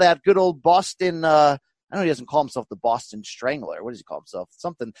to that good old Boston I know he doesn't call himself the Boston Strangler. What does he call himself?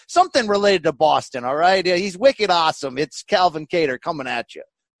 Something related to Boston, all right? Yeah, he's wicked awesome. It's Calvin Kattar coming at you.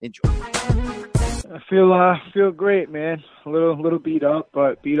 Enjoy. I feel great, man. A little beat up,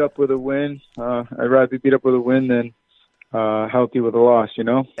 but beat up with a win. I'd rather be beat up with a win than healthy with a loss,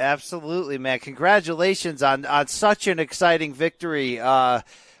 Absolutely, man. Congratulations on such an exciting victory,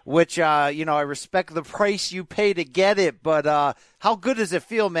 which, I respect the price you pay to get it, but how good does it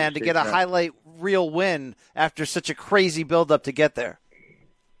feel, man, to get a highlight reel win after such a crazy build-up to get there?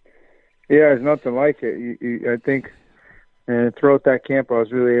 Yeah, there's nothing like it. I think throughout that camp, I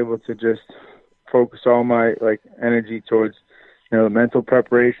was really able to just focus all my energy towards the mental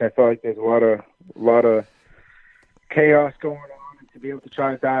preparation. I felt like there's a lot of chaos going on, and to be able to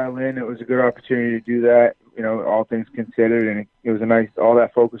try to dial in, it was a good opportunity to do that. All things considered, and it was all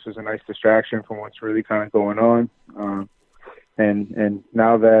that focus was a nice distraction from what's really kind of going on. And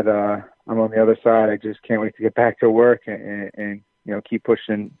now that I'm on the other side, I just can't wait to get back to work and keep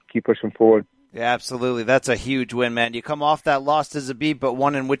pushing forward. Yeah, absolutely. That's a huge win, man. You come off that loss to Zabit, but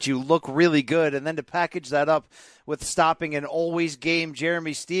one in which you look really good, and then to package that up with stopping an always game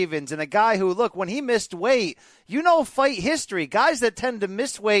Jeremy Stephens, and a guy who, look, when he missed weight, fight history. Guys that tend to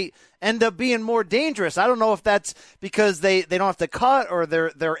miss weight end up being more dangerous. I don't know if that's because they don't have to cut or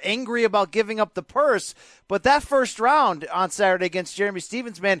they're angry about giving up the purse, but that first round on Saturday against Jeremy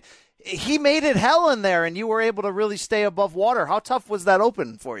Stephens, man, he made it hell in there, and you were able to really stay above water. How tough was that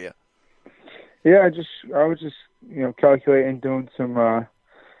open for you? Yeah, I was just calculating, doing some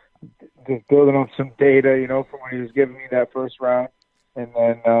just building up some data, from when he was giving me that first round, and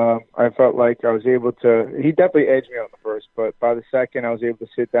then I felt like I was able to. He definitely edged me on the first, but by the second, I was able to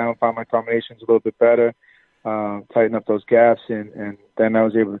sit down, find my combinations a little bit better, tighten up those gaps, and then I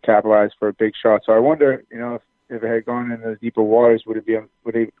was able to capitalize for a big shot. So I wonder, if it had gone into the deeper waters, would he have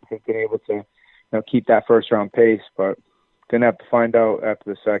been able to, keep that first round pace, but. Didn't have to find out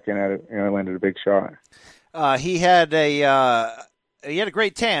after the second. I landed a big shot. He had a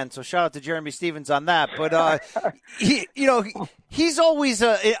great tan, so shout out to Jeremy Stephens on that. But he's always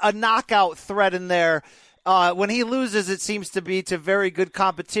a knockout threat in there. When he loses, it seems to be to very good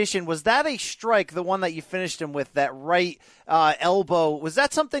competition. Was that a strike, the one that you finished him with, that right elbow? Was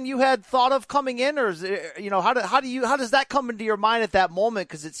that something you had thought of coming in, or is it, how does that come into your mind at that moment?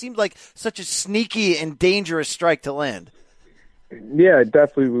 Because it seemed like such a sneaky and dangerous strike to land. Yeah,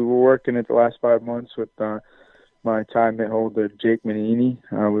 definitely. We were working it the last 5 months with my time mitt holder, Jake Manini.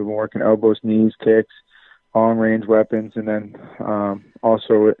 We've been working elbows, knees, kicks, long-range weapons, and then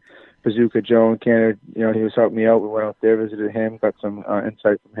also with Bazooka Joe in Canada, he was helping me out. We went out there, visited him, got some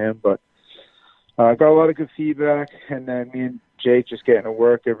insight from him, but got a lot of good feedback. And then me and Jake just getting to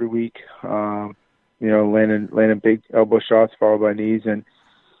work every week, landing big elbow shots followed by knees, and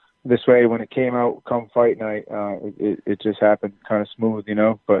this way, when it came out come fight night, it just happened kind of smooth,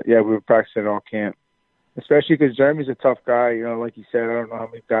 But, yeah, we were practicing all camp, especially because Jeremy's a tough guy. Like you said, I don't know how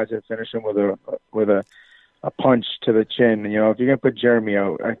many guys have finished him with a punch to the chin. If you're going to put Jeremy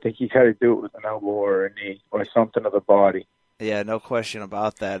out, I think you got to do it with an elbow or a knee or something to the body. Yeah, no question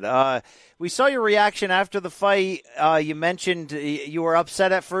about that. We saw your reaction after the fight. You mentioned you were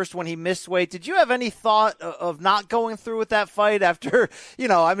upset at first when he missed weight. Did you have any thought of not going through with that fight after,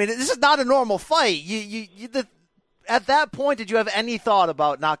 this is not a normal fight. At that point, did you have any thought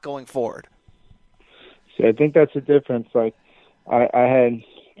about not going forward? See, I think that's the difference. Like, I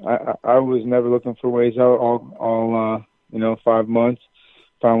was never looking for ways out all 5 months.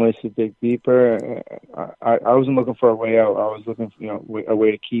 Finally, to dig deeper. I wasn't looking for a way out. I was looking for, a way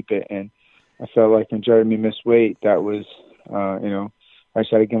to keep it. And I felt like when Jeremy missed weight, that was, I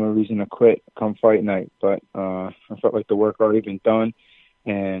just had to give him a reason to quit come fight night. But I felt like the work already been done,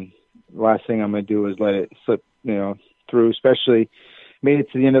 and the last thing I'm going to do is let it slip, through, especially made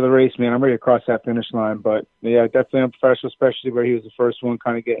it to the end of the race, man. I'm ready to cross that finish line. But, yeah, definitely unprofessional, especially where he was the first one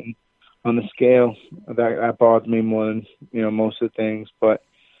kind of getting on the scale. That bothered me more than, most of the things. But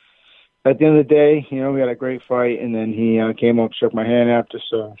at the end of the day, we had a great fight, and then he came up, shook my hand after,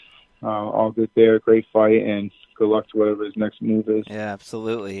 so all good there. Great fight, and good luck to whatever his next move is. Yeah,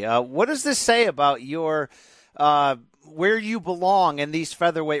 absolutely. What does this say about your where you belong in these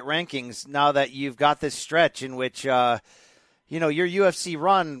featherweight rankings now that you've got this stretch in which your UFC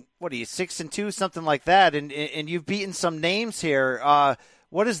run, what are you, 6-2, something like that, and you've beaten some names here.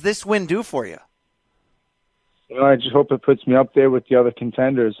 What does this win do for you? I just hope it puts me up there with the other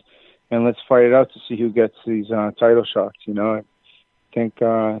contenders, and let's fight it out to see who gets these title shots. I think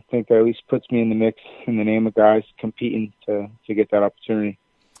that at least puts me in the mix in the name of guys competing to get that opportunity.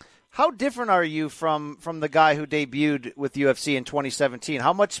 How different are you from the guy who debuted with UFC in 2017?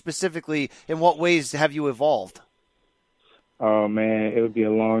 How much specifically, in what ways have you evolved? Oh, man, it would be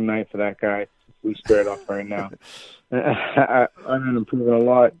a long night for that guy if we squared off right now. I've been improving a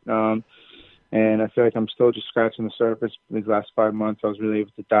lot, and I feel like I'm still just scratching the surface. These last 5 months, I was really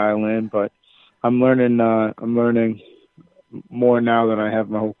able to dial in, but I'm learning more now than I have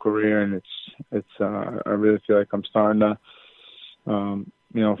my whole career, and I really feel like I'm starting to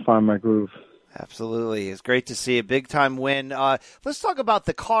find my groove. Absolutely. It's great to see a big-time win. Let's talk about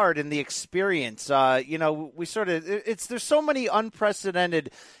the card and the experience. There's so many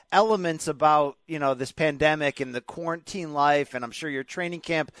unprecedented elements about, this pandemic and the quarantine life, and I'm sure your training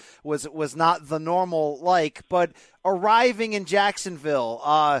camp was not the normal but arriving in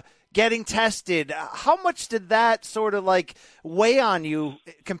Jacksonville, getting tested, how much did that sort of weigh on you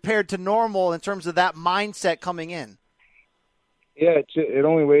compared to normal in terms of that mindset coming in? Yeah, it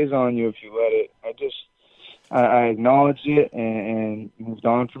only weighs on you if you let it. I acknowledged it and moved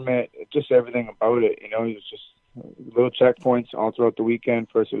on from it. Just everything about it, it was just little checkpoints all throughout the weekend.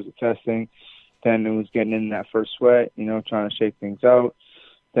 First it was the testing, then it was getting in that first sweat, trying to shake things out.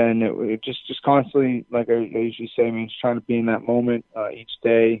 Then it just constantly, like I usually say, just trying to be in that moment each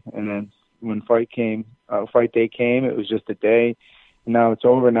day. And then when fight day came, it was just a day. Now it's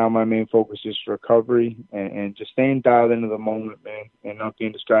over. Now my main focus is recovery and just staying dialed into the moment, man, and not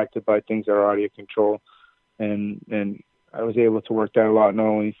being distracted by things that are out of your control. And I was able to work that a lot, not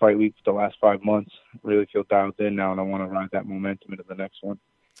only fight week, but the last 5 months. I really feel dialed in now, and I want to ride that momentum into the next one.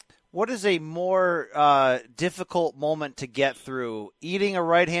 What is a more difficult moment to get through, eating a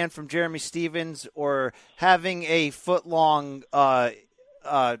right hand from Jeremy Stephens or having a foot-long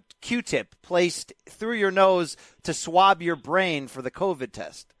Q-tip placed through your nose to swab your brain for the COVID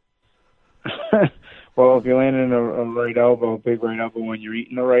test? Well, if you're landing a right elbow, big right elbow, when you're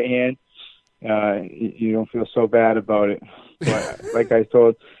eating the right hand, you don't feel so bad about it. But like I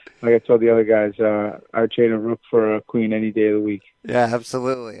told the other guys, I'd trade a rook for a queen any day of the week. Yeah,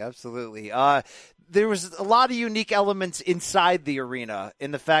 absolutely. There was a lot of unique elements inside the arena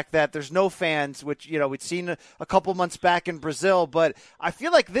in the fact that there's no fans, which, we'd seen a couple months back in Brazil. But I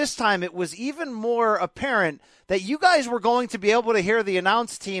feel like this time it was even more apparent that you guys were going to be able to hear the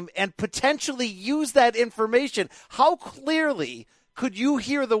announce team and potentially use that information. How clearly could you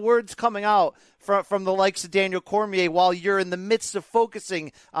hear the words coming out from the likes of Daniel Cormier while you're in the midst of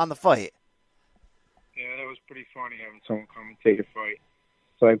focusing on the fight? Yeah, that was pretty funny having someone commentate your fight.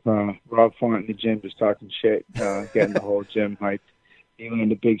 It's like Rob Font in the gym just talking shit, getting the whole gym hyped. He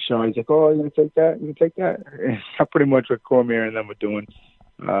landed a big shot. He's like, "Oh, you're going to take that? You're going to take that?" That's pretty much what Cormier and them were doing.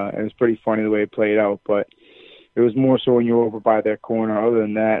 And it was pretty funny the way it played out. But it was more so when you were over by their corner. Other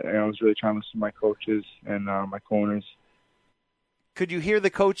than that, I was really trying to listen to my coaches and my corners. Could you hear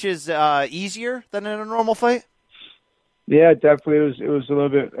the coaches easier than in a normal fight? Yeah, definitely. It was a little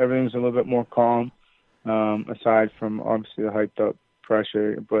bit. Everything was a little bit more calm, aside from obviously the hyped up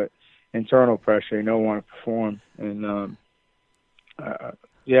pressure, but internal pressure. Want to perform, and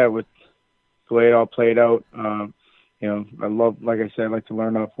with the way it all played out, I love, like I said, I like to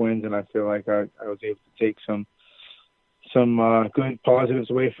learn off wins, and I feel like I was able to take some good positives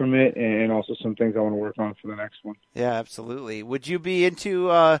away from it, and also some things I want to work on for the next one. Yeah, absolutely. Would you be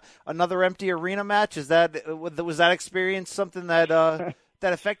into another empty arena match? Was that experience something that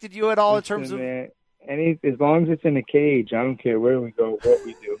that affected you at all in terms of? As long as it's in a cage, I don't care where we go, what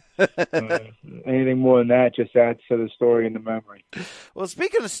we do. Anything more than that just adds to the story and the memory. Well,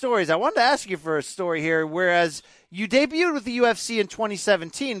 speaking of stories, I wanted to ask you for a story here. Whereas you debuted with the UFC in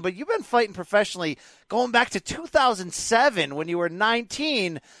 2017, but you've been fighting professionally going back to 2007 when you were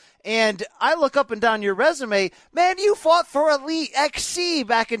 19. And I look up and down your resume, man, you fought for Elite XC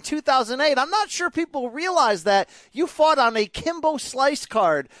back in 2008. I'm not sure people realize that. You fought on a Kimbo Slice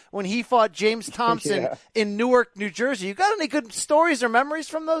card when he fought James Thompson in Newark, New Jersey. You got any good stories or memories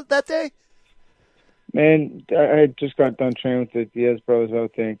from that day? Man, I just got done training with the Diaz brothers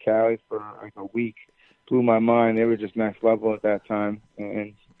out there in Cali for like a week. Blew my mind. They were just next level at that time.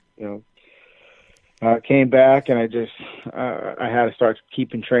 And I came back and I had to start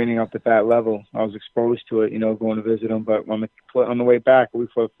keeping training up at that level. I was exposed to it, going to visit them. But on the way back, a week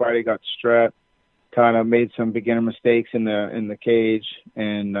before the fight, I got strapped, kind of made some beginner mistakes in the cage,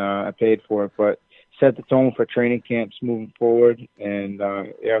 and I paid for it. But set the tone for training camps moving forward, and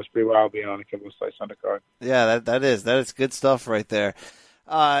it was pretty wild being on the Kimbo Slice undercard. Yeah, that is good stuff right there.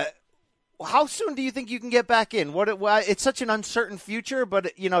 How soon do you think you can get back in? It's such an uncertain future,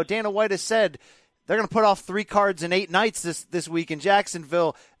 but Dana White has said they're going to put off 3 cards in 8 nights this week in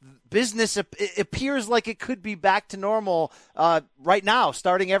Jacksonville. Business appears like it could be back to normal right now,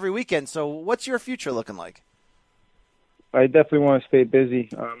 starting every weekend. So, what's your future looking like? I definitely want to stay busy.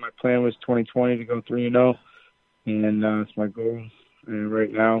 My plan was 2020 to go 3-0, and it's my goal. And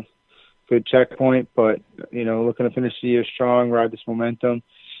right now, good checkpoint, but looking to finish the year strong, ride this momentum,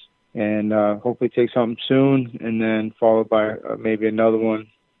 and hopefully take something soon, and then followed by maybe another one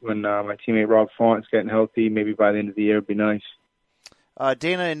when my teammate Rob Font's getting healthy. Maybe by the end of the year, would be nice.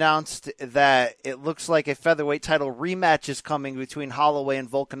 Dana announced that it looks like a featherweight title rematch is coming between Holloway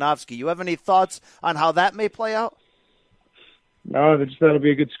and Volkanovski. You have any thoughts on how that may play out? No, that'll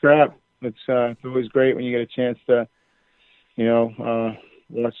be a good scrap. It's always great when you get a chance to,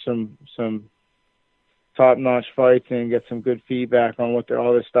 watch some top-notch fights and get some good feedback on what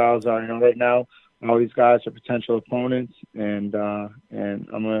all their styles are. Right now, all these guys are potential opponents, and I'm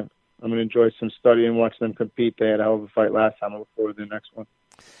gonna enjoy some study and watch them compete. They had a hell of a fight last time. I look forward to the next one.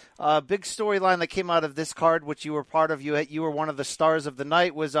 Big storyline that came out of this card, which you were part of, you were one of the stars of the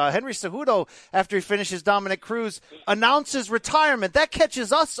night, was Henry Cejudo, after he finishes Dominic Cruz, announces retirement. That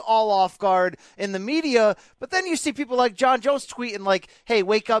catches us all off guard in the media, but then you see people like John Jones tweeting like, hey,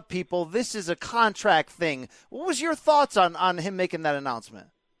 wake up, people, this is a contract thing. What was your thoughts on him making that announcement?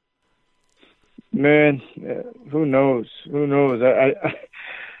 Man, who knows? I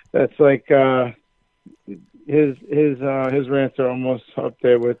that's like his rants are almost up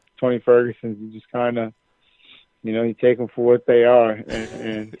there with Tony Ferguson's. You just kind of, you take them for what they are,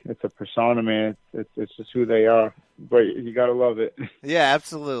 and it's a persona, man. It's just who they are. But you gotta love it. Yeah,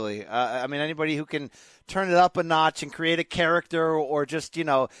 absolutely. Anybody who can turn it up a notch and create a character, or just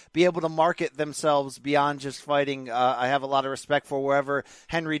be able to market themselves beyond just fighting, I have a lot of respect for wherever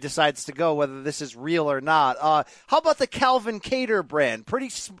Henry decides to go, whether this is real or not. How about the Calvin Kattar brand? Pretty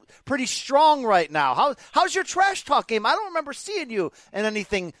strong right now. How's your trash talk game? I don't remember seeing you in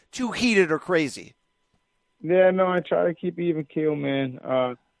anything too heated or crazy. Yeah, no, I try to keep even keel, man.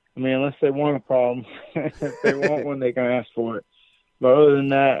 Unless they want a problem. If they want one, they can ask for it. But other than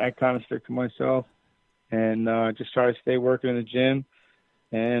that, I kind of stick to myself and just try to stay working in the gym.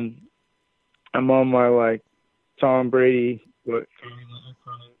 And I'm on my, Tom Brady,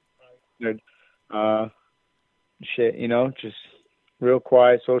 shit, just real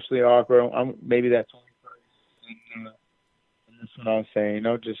quiet, socially awkward. Maybe that's and that's what I was saying,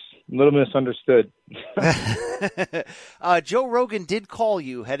 just a little misunderstood. Joe Rogan did call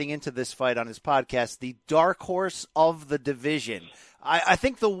you heading into this fight on his podcast the dark horse of the division. I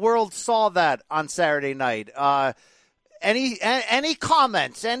think the world saw that on Saturday night. Any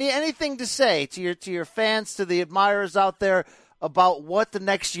comments, anything to say to your fans, to the admirers out there about what the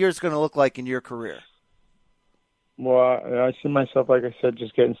next year is going to look like in your career? Well, I see myself, like I said,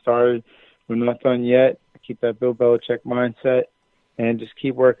 just getting started. We're not done yet. Keep that Bill Belichick mindset and just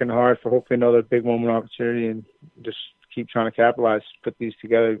keep working hard for hopefully another big moment opportunity, and just keep trying to capitalize, put these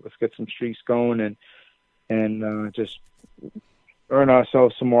together. Let's get some streaks going and just earn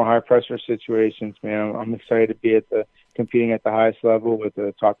ourselves some more high pressure situations, man. I'm excited to be competing at the highest level with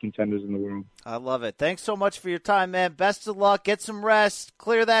the top contenders in the world. I love it. Thanks so much for your time, man. Best of luck. Get some rest.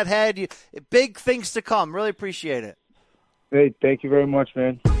 Clear that head. Big things to come. Really appreciate it. Hey, thank you very much,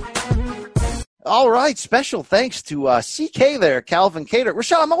 man. All right. Special thanks to CK there, Calvin Kattar.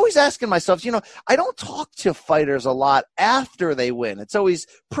 Rashad, I'm always asking myself, I don't talk to fighters a lot after they win. It's always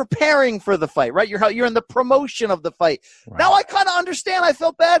preparing for the fight, right? You're in the promotion of the fight. Right. Now I kind of understand. I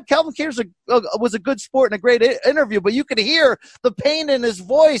felt bad. Calvin Kattar was a good sport and a great interview, but you could hear the pain in his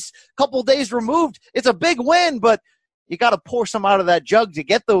voice a couple days removed. It's a big win, but you got to pour some out of that jug to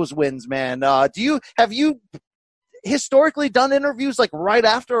get those wins, man. Have you historically done interviews like right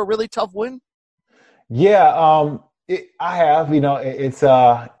after a really tough win? Yeah, I have, it's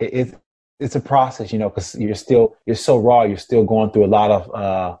a process, because you're so raw. You're still going through a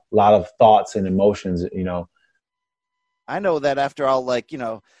lot of thoughts and emotions, I know that after I'll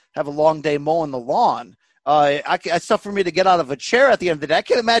have a long day mowing the lawn, it's tough for me to get out of a chair at the end of the day. I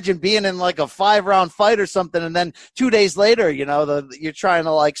can't imagine being in like a 5-round fight or something, and then 2 days later, you're trying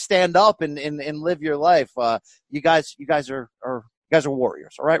to stand up and live your life. You guys are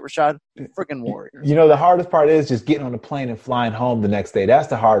warriors, all right, Rashad? Freaking warriors. The hardest part is just getting on the plane and flying home the next day. That's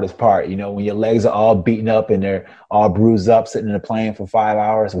the hardest part. When your legs are all beaten up and they're all bruised up, sitting in the plane for 5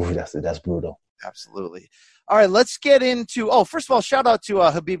 hours. Ooh, that's brutal. Absolutely. All right, let's get into – first of all, shout out to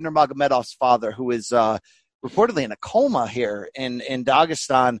Khabib Nurmagomedov's father, who is reportedly in a coma here in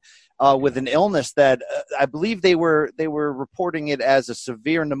Dagestan with an illness that I believe they were reporting it as a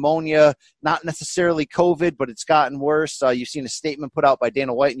severe pneumonia, not necessarily COVID, but it's gotten worse. You've seen a statement put out by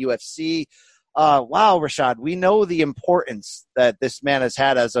Dana White in UFC. Wow, Rashad, we know the importance that this man has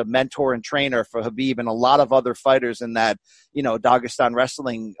had as a mentor and trainer for Khabib and a lot of other fighters in that, Dagestan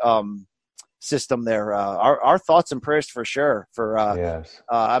wrestling system there. Our thoughts and prayers for sure. Yes.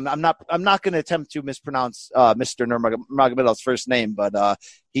 I'm not going to attempt to mispronounce Mr. Nurmagomedov's first name, but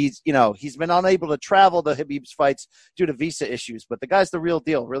he's been unable to travel to Khabib's fights due to visa issues. But the guy's the real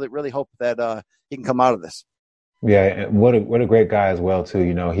deal. Really, really hope that he can come out of this. Yeah, and what a great guy as well too.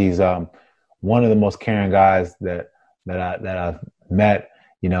 He's one of the most caring guys that I've met.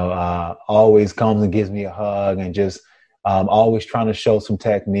 Always comes and gives me a hug and just. Always trying to show some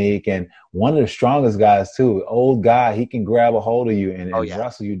technique, and one of the strongest guys too. Old guy, he can grab a hold of you and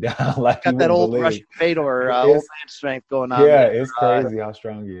wrestle you down like got you that old believe. Russian Fedor old man strength going on. Yeah, there. It's crazy how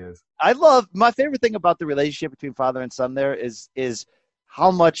strong he is. I love my favorite thing about the relationship between father and son. There is how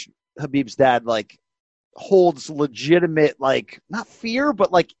much Khabib's dad holds legitimate not fear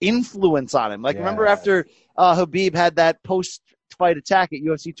but influence on him. Remember after Khabib had that post-fight attack at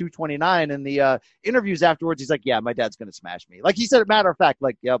UFC 229 and the interviews afterwards, he's like, yeah, my dad's gonna smash me. He said, matter of fact,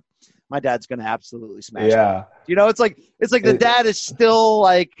 yep, my dad's gonna absolutely smash me. It's like the dad is still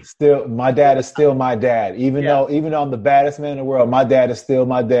my dad is still my dad. Even though I'm the baddest man in the world, my dad is still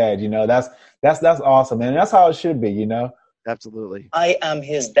my dad. That's awesome, man. And that's how it should be, Absolutely. I am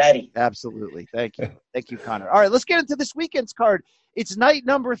his daddy. Absolutely. Thank you. Thank you, Connor. All right, let's get into this weekend's card. It's night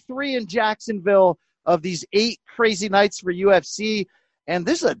number 3 in Jacksonville of these 8 crazy nights for UFC. And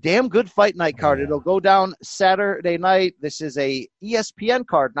this is a damn good fight night card. It'll go down Saturday night. This is a ESPN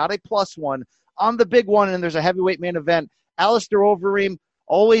card, not a plus one, on the big one. And there's a heavyweight main event. Alistair Overeem,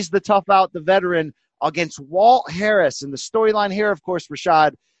 always the tough out, the veteran, against Walt Harris. And the storyline here, of course,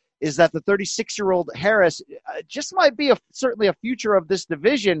 Rashad, is that the 36-year-old Harris just might be certainly a future of this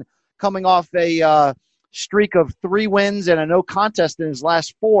division, coming off a streak of 3 wins and a no contest in his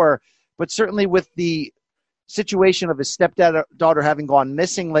last 4. But certainly with the situation of his stepdaughter having gone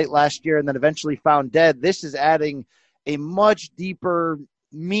missing late last year and then eventually found dead, this is adding a much deeper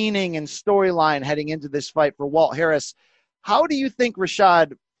meaning and storyline heading into this fight for Walt Harris. How do you think,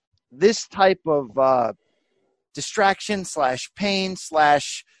 Rashad, this type of distraction / pain /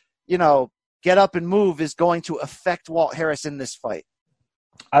 get up and move is going to affect Walt Harris in this fight?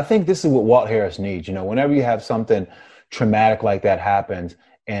 I think this is what Walt Harris needs. Whenever you have something traumatic like that happens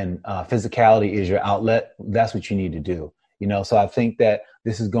and physicality is your outlet, that's what you need to do. So I think that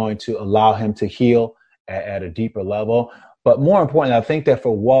this is going to allow him to heal at a deeper level. But more importantly, I think that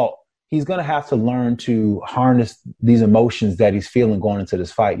for Walt, he's going to have to learn to harness these emotions that he's feeling going into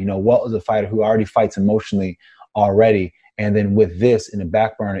this fight. Walt is a fighter who already fights emotionally already. And then with this in the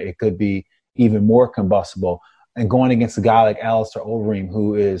back burner, it could be even more combustible. And going against a guy like Alistair Overeem,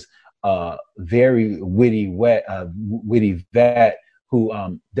 who is a very witty vet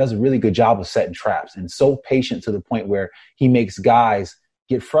who does a really good job of setting traps and so patient to the point where he makes guys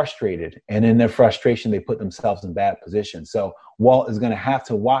get frustrated. And in their frustration, they put themselves in bad positions. So Walt is going to have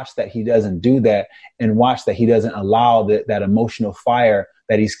to watch that he doesn't do that and watch that he doesn't allow that emotional fire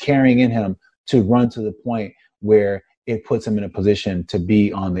that he's carrying in him to run to the point where it puts him in a position to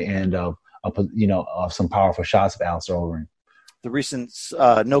be on the end of some powerful shots of Alistair Overeem. The recent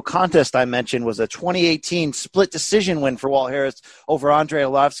no contest I mentioned was a 2018 split decision win for Walt Harris over Andrei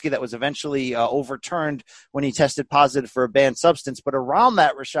Arlovsky that was eventually overturned when he tested positive for a banned substance. But around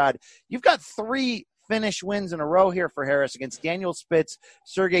that, Rashad, you've got 3 finish wins in a row here for Harris against Daniel Spitz,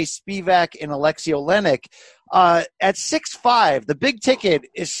 Sergey Spivak, and Alexei Olenek. At 6'5", the big ticket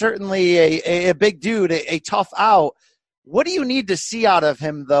is certainly a big dude, a tough out. What do you need to see out of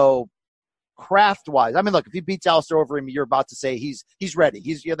him, though, craft-wise? I mean, look, if he beats Alistair Overeem, you're about to say he's ready.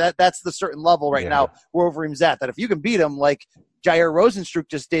 That's the certain level right now where Overeem's at. That if you can beat him, Jair Rosenstruck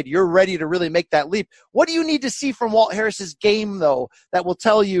just did, you're ready to really make that leap. What do you need to see from Walt Harris's game, though, that will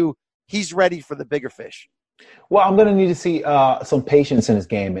tell you he's ready for the bigger fish? Well, I'm going to need to see some patience in his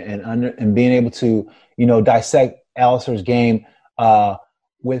game and being able to, dissect Alistair's game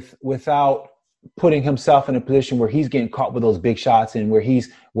without putting himself in a position where he's getting caught with those big shots and where he's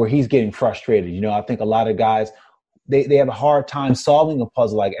getting frustrated. I think a lot of guys, they have a hard time solving a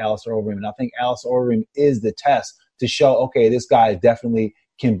puzzle like Alistair Overeem. And I think Alistair Overeem is the test to show, okay, this guy definitely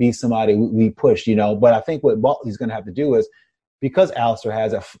can be somebody we push, But I think what He's going to have to do is, because Alistair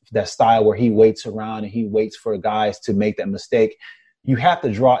has that style where he waits around and he waits for guys to make that mistake, you have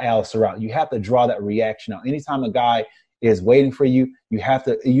to draw Alistair out. You have to draw that reaction out. Anytime a guy is waiting for you, you have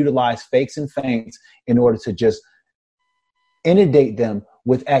to utilize fakes and feints in order to just inundate them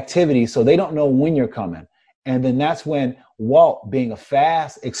with activity so they don't know when you're coming. And then that's when Walt, being a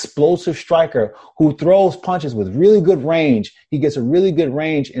fast, explosive striker who throws punches with really good range, he gets a really good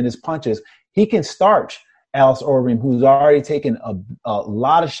range in his punches, he can starch Alistair Overeem, who's already taken a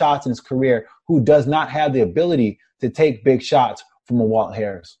lot of shots in his career, who does not have the ability to take big shots from a Walt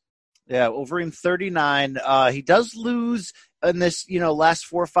Harris. Yeah, Overeem 39. He does lose in this, last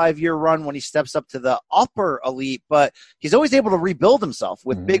 4 or 5 year run when he steps up to the upper elite, but he's always able to rebuild himself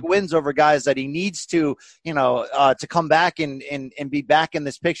with big wins over guys that he needs to, to come back and be back in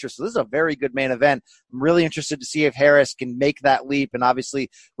this picture. So this is a very good main event. I'm really interested to see if Harris can make that leap. And obviously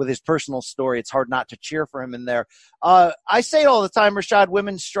with his personal story, it's hard not to cheer for him in there. I say it all the time, Rashad,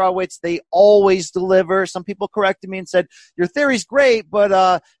 women's strawweights, they always deliver. Some people corrected me and said, your theory's great,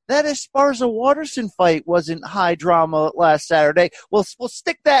 but that Esparza-Waterson fight wasn't high drama last Saturday. We'll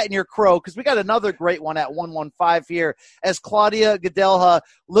stick that in your crow because we got another great one at 115 here as Claudia Gadelha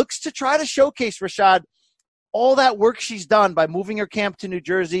looks to try to showcase, Rashad, all that work she's done by moving her camp to New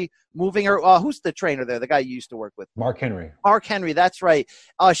Jersey, moving her who's the trainer there, the guy you used to work with? Mark Henry, that's right.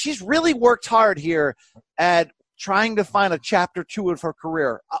 She's really worked hard here at trying to find a chapter 2 of her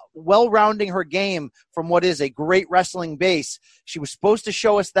career, well-rounding her game from what is a great wrestling base. She was supposed to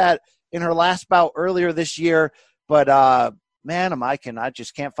show us that in her last bout earlier this year, but man, I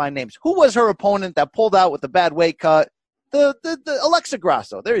just can't find names. Who was her opponent that pulled out with the bad weight cut? The Alexa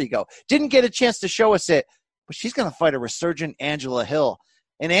Grasso. There you go. Didn't get a chance to show us it, but she's going to fight a resurgent Angela Hill.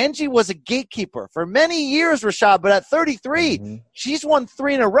 And Angie was a gatekeeper for many years, Rashad, but at 33, she's won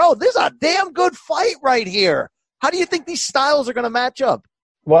 3 in a row. This is a damn good fight right here. How do you think these styles are going to match up?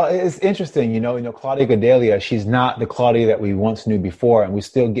 Well, it's interesting, Claudia Gadelha, she's not the Claudia that we once knew before, and we're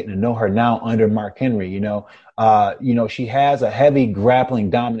still getting to know her now under Mark Henry. She has a heavy grappling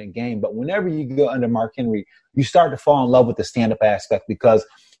dominant game, but whenever you go under Mark Henry, you start to fall in love with the stand-up aspect because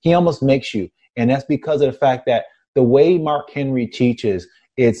he almost makes you. And that's because of the fact that the way Mark Henry teaches,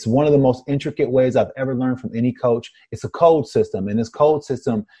 it's one of the most intricate ways I've ever learned from any coach. It's a code system, and this code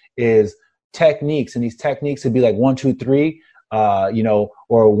system is techniques, and these techniques would be like 1, 2, 3,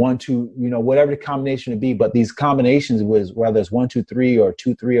 or 1, 2, whatever the combination would be. But these combinations was whether it's 1, 2, 3 or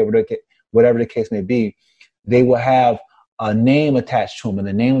 2, 3 or whatever the case may be, they will have a name attached to them, and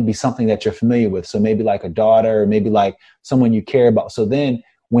the name would be something that you're familiar with. So maybe like a daughter, or maybe like someone you care about. So then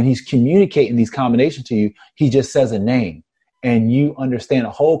when he's communicating these combinations to you, he just says a name, and you understand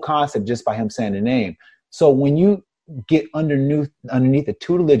the whole concept just by him saying the name. So when you get underneath the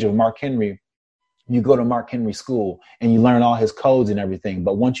tutelage of Mark Henry, you go to Mark Henry School and you learn all his codes and everything.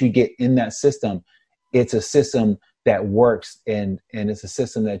 But once you get in that system, it's a system that works, and it's a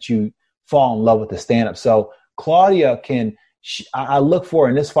system that you fall in love with the stand-up. So Claudia I look for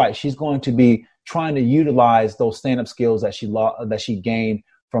in this fight, she's going to be trying to utilize those stand-up skills that she gained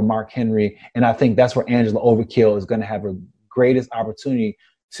from Mark Henry. And I think that's where Angela Overkill is going to have her greatest opportunity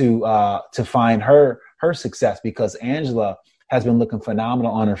to find her success, because Angela has been looking phenomenal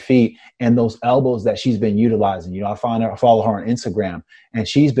on her feet, and those elbows that she's been utilizing. I follow her on Instagram, and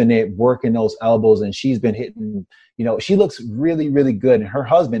she's been working those elbows, and she's been hitting, she looks really, really good. And her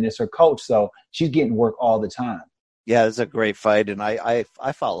husband is her coach, so she's getting work all the time. Yeah, it's a great fight, and I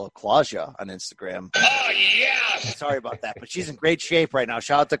follow Claudia on Instagram. Oh, yeah! Sorry about that, but she's in great shape right now.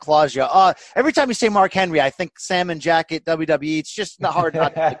 Shout out to Claudia. Every time you say Mark Henry, I think Salmon Jacket, WWE. It's just not hard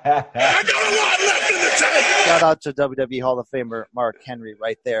not to. I got a lot left in the tank! Shout out to WWE Hall of Famer Mark Henry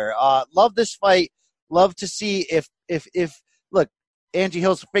right there. Love this fight. Love to see if look, Angie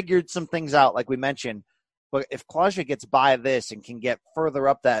Hill's figured some things out, like we mentioned, but if Claudia gets by this and can get further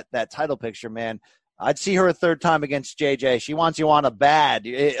up that title picture, man, I'd see her a third time against JJ. She wants you on a bad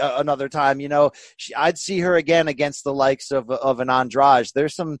another time. I'd see her again against the likes of an Andrade.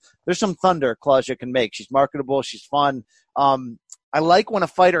 There's some thunder Claudia can make. She's marketable. She's fun. I like when a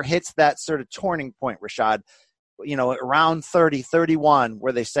fighter hits that sort of turning point, Rashad. around 30, 31,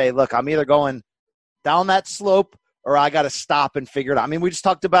 where they say, look, I'm either going down that slope or I got to stop and figure it out. I mean, we just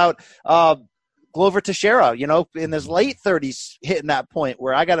talked about Glover Teixeira, in his late 30s, hitting that point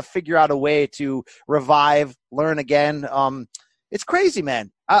where I got to figure out a way to revive, learn again. It's crazy,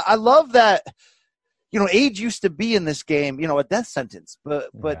 man. I love that, age used to be in this game, a death sentence, but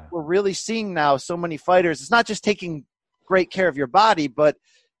we're really seeing now so many fighters. It's not just taking great care of your body, but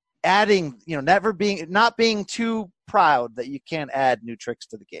adding, not being too proud that you can't add new tricks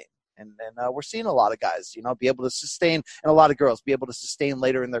to the game. And we're seeing a lot of guys, be able to sustain, and a lot of girls be able to sustain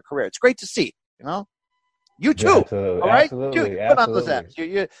later in their career. It's great to see, You too. Yeah, absolutely. All right? Absolutely. Put on those apps.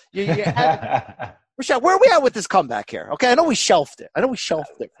 You Rashad, where are we at with this comeback here? Okay, I know we shelved it.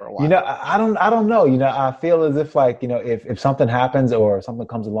 For a while. I don't know. I feel as if if something happens or something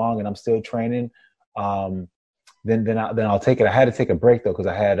comes along and I'm still training, then I'll take it. I had to take a break though because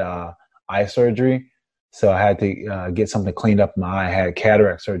I had eye surgery, so I had to get something cleaned up in my eye. I had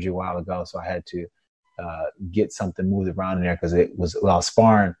cataract surgery a while ago, so I had to get something moved around in there because while I was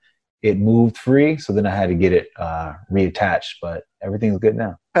sparring, it moved free. So then I had to get it reattached, but everything's good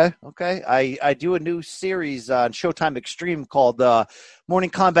now. Okay. I do a new series on Showtime Extreme called Morning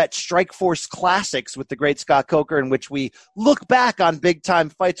Combat Strike Force Classics with the great Scott Coker, in which we look back on big-time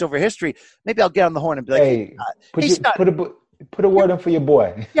fights over history. Maybe I'll get on the horn and be like, Scott, put a word in for your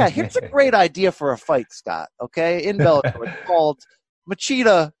boy. Yeah, here's a great idea for a fight, Scott, okay, in Bellator. It's called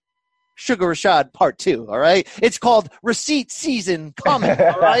Machida Sugar Rashad Part 2, all right? It's called Receipt Season Coming,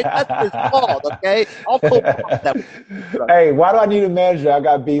 all right? That's what it's called, okay? I'll pull that. Hey, why do I need a manager? I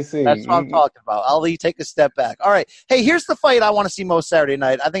got BC. That's what I'm talking about. Ali, take a step back. All right. Hey, here's the fight I want to see most Saturday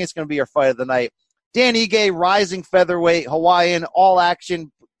night. I think it's going to be your fight of the night. Dan Ige, rising featherweight, Hawaiian, all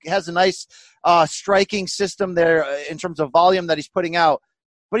action, has a nice striking system there in terms of volume that he's putting out,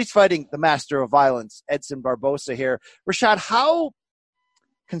 but he's fighting the master of violence, Edson Barboza here. Rashad, how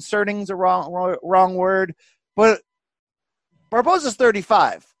concerning is a wrong word, but Barboza's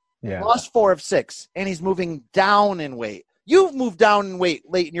 35, lost 4 of 6, and he's moving down in weight. You've moved down in weight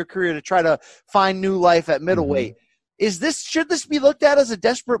late in your career to try to find new life at middleweight. Should this be looked at as a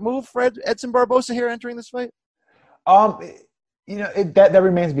desperate move for Edson Barboza here entering this fight? That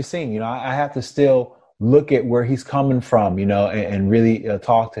remains to be seen. I have to still look at where he's coming from, and really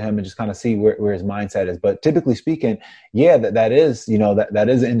talk to him and just kind of see where his mindset is. But typically speaking, that is, that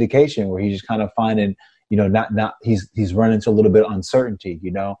is an indication where he's just kind of finding, he's running into a little bit of uncertainty,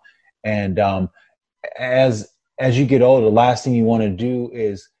 and as you get older, the last thing you want to do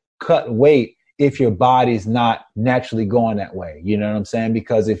is cut weight if your body's not naturally going that way. You know what I'm saying?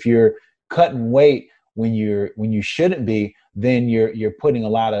 Because if you're cutting weight when you shouldn't be, then you're putting a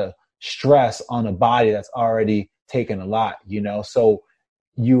lot of stress on a body that's already taken a lot, so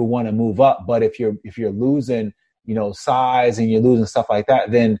you want to move up. But if you're losing, size and you're losing stuff like that,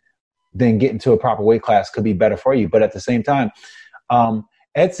 then getting to a proper weight class could be better for you. But at the same time,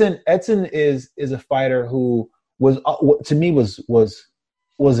 Edson is a fighter who was, to me, was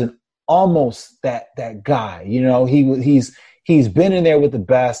an almost that guy. He's been in there with the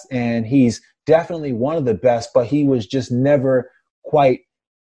best, and he's definitely one of the best, but he was just never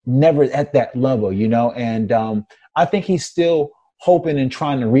at that level, and I think he's still hoping and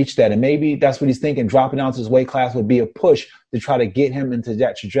trying to reach that. And maybe that's what he's thinking. Dropping down to his weight class would be a push to try to get him into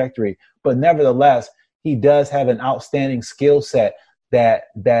that trajectory. But nevertheless, he does have an outstanding skill set that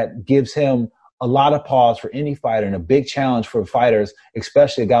gives him a lot of pause for any fighter and a big challenge for fighters,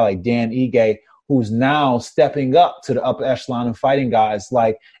 especially a guy like Dan Ige, who's now stepping up to the upper echelon and fighting guys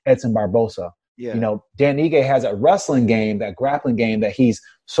like Edson Barboza. Yeah. Dan Ige has a wrestling game, that grappling game that he's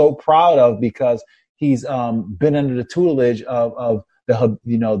so proud of because he's been under the tutelage of the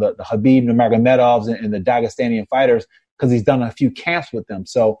Khabib Nurmagomedovs and the Dagestanian fighters because he's done a few camps with them.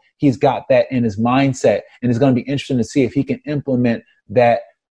 So he's got that in his mindset, and it's going to be interesting to see if he can implement that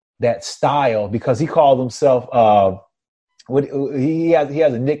style, because he called himself he has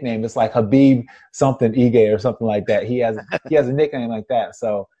a nickname. It's like Khabib something Ige or something like that. He has a nickname like that.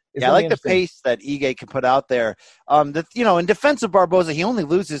 So. I like the pace that Ige can put out there. In defense of Barboza, he only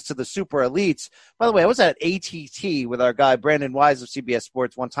loses to the super elites. By the way, I was at ATT with our guy Brandon Wise of CBS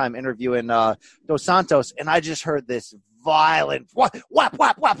Sports one time interviewing Dos Santos, and I just heard this violent whap, whap,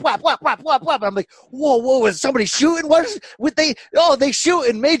 whap, whap, whap, whap, whap, whap, whap. I'm like, whoa, is somebody shooting? They shoot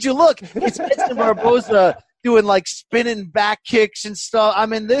and made you look. It's Edson Barboza doing like spinning back kicks and stuff. I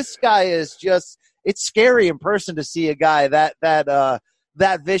mean, this guy is just, it's scary in person to see a guy that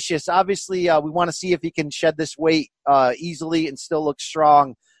vicious. Obviously, we want to see if he can shed this weight easily and still look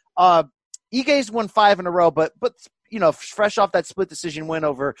strong. Ige's won 5 in a row, but fresh off that split decision win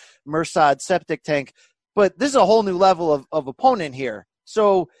over Mirsad Septic Tank, but this is a whole new level of opponent here.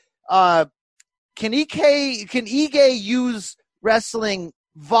 So can Ige use wrestling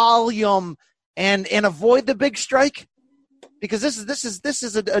volume and avoid the big strike? Because this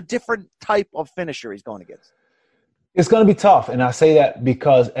is a different type of finisher he's going against. It's going to be tough, and I say that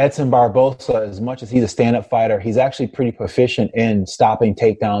because Edson Barbosa, as much as he's a stand-up fighter, he's actually pretty proficient in stopping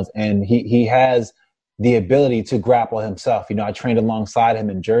takedowns, and he has the ability to grapple himself. You know, I trained alongside him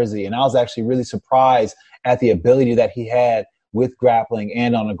in Jersey, and I was actually really surprised at the ability that he had with grappling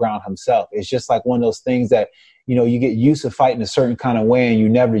and on the ground himself. It's just like one of those things that, you know, you get used to fighting a certain kind of way and you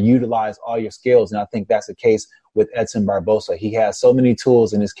never utilize all your skills. And I think that's the case with Edson Barbosa. He has so many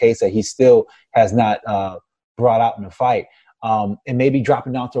tools in his case that he still has not brought out in the fight. And maybe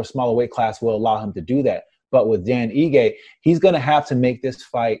dropping down to a smaller weight class will allow him to do that. But with Dan Ige, he's going to have to make this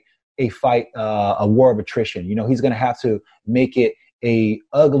fight a war of attrition. You know, he's going to have to make it a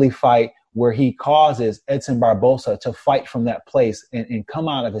ugly fight where he causes Edson Barbosa to fight from that place and come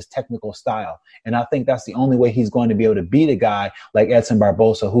out of his technical style. And I think that's the only way he's going to be able to beat a guy like Edson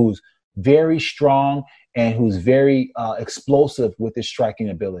Barbosa, who's very strong and who's very explosive with his striking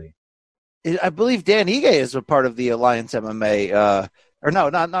ability. I believe Dan Ige is a part of the Alliance MMA, or no,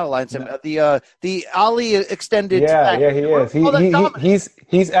 not Alliance MMA, the Ali extended. Yeah, he is.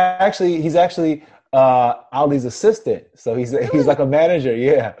 He's actually Ali's assistant, so he's like a manager.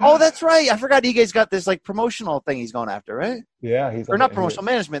 Yeah. Oh, that's right. I forgot Ige's got this like promotional thing he's going after, right? Yeah, not promotional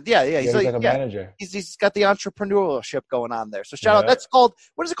management. Yeah. He's like a manager. He's got the entrepreneurship going on there. So shout out. That's called,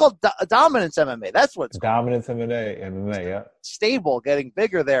 what is it called? Dominance MMA. That's what's Dominance MMA. Yeah. Stable, getting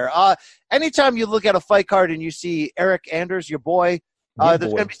bigger there. Anytime you look at a fight card and you see Eric Anders, your boy, there's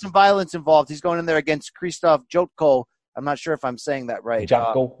going to be some violence involved. He's going in there against Krzysztof Jotko. I'm not sure if I'm saying that right.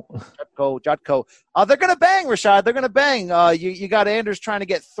 Jotko. They're going to bang, Rashad. They're going to bang. You got Anders trying to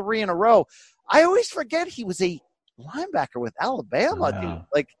get 3 in a row. I always forget he was a linebacker with Alabama, dude.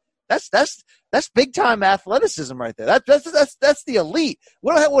 Like that's big time athleticism right there. That's the elite.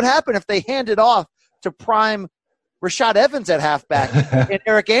 What would happen if they handed off to prime Rashad Evans at halfback and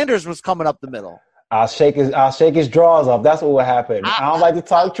Eric Anders was coming up the middle? I'll shake his drawers off. That's what would happen. I don't like to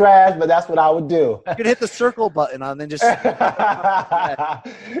talk trash, but that's what I would do. You could hit the circle button on, then just. Yeah,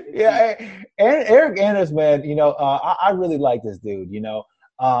 Eric Anders, man. You know, I really like this dude. You know,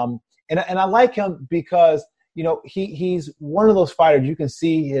 and I like him because you know he's one of those fighters. You can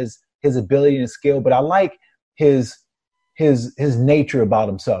see his ability and skill, but I like his nature about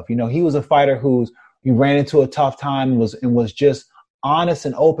himself. You know, he was a fighter he ran into a tough time and was just honest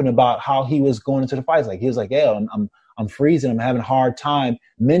and open about how he was going into the fights. Like he was like, "Yeah, I'm freezing. I'm having a hard time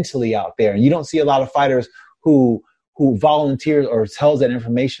mentally out there." And you don't see a lot of fighters who volunteers or tells that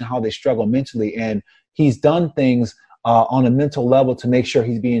information how they struggle mentally. And he's done things on a mental level to make sure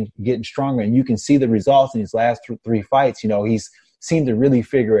he's getting stronger. And you can see the results in his last 3 fights. You know, he's seemed to really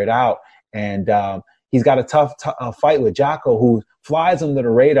figure it out. And he's got a tough fight with Jotko, who flies under the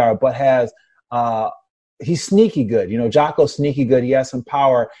radar, but has. He's sneaky good. You know, Jotko's sneaky good. He has some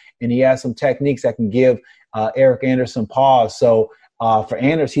power and he has some techniques that can give Eric Anders some pause. So for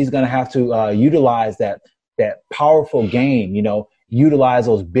Anders, he's going to have to utilize that powerful game, you know, utilize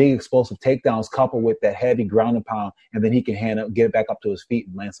those big explosive takedowns coupled with that heavy ground and pound, and then he can get back up to his feet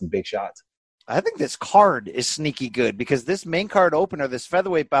and land some big shots. I think this card is sneaky good because this main card opener, this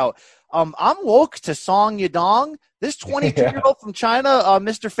featherweight bout, I'm woke to Song Yadong, this 22-year-old from China,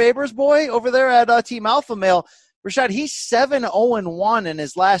 Mr. Faber's boy over there at Team Alpha Male. Rashad, he's 7-0-1 in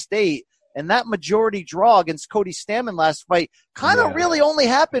his last 8, and that majority draw against Cody Stamann last fight kind of really only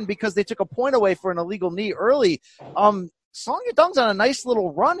happened because they took a point away for an illegal knee early. Song Yadong's on a nice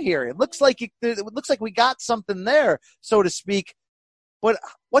little run here. It looks like we got something there, so to speak. But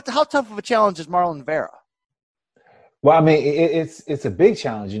how tough of a challenge is Marlon Vera? Well, I mean, it's a big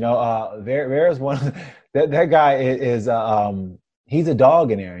challenge. You know, Vera's one. That guy is he's a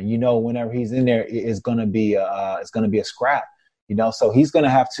dog in there, and you know, whenever he's in there, it's gonna be a scrap. You know, so he's gonna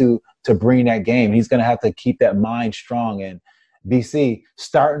have to bring that game. He's gonna have to keep that mind strong. And BC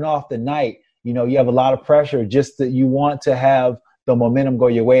starting off the night, you know, you have a lot of pressure. Just that you want to have the momentum go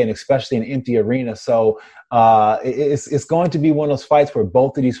your way, and especially in an empty arena. So it's going to be one of those fights where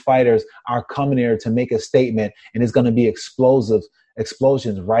both of these fighters are coming here to make a statement, and it's going to be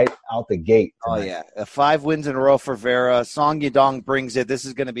explosions right out the gate tonight. Oh, yeah. 5 wins in a row for Vera. Song Yadong brings it. This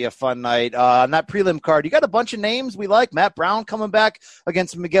is going to be a fun night. On that prelim card, you got a bunch of names we like. Matt Brown coming back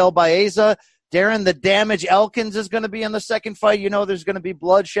against Miguel Baeza. Darren the Damage Elkins is going to be in the second fight. You know there's going to be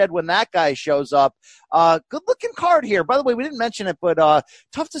bloodshed when that guy shows up. Good-looking card here. By the way, we didn't mention it, but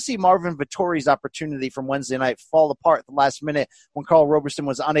tough to see Marvin Vettori's opportunity from Wednesday night fall apart at the last minute when Carl Roberson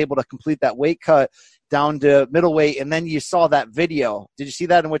was unable to complete that weight cut down to middleweight. And then you saw that video. Did you see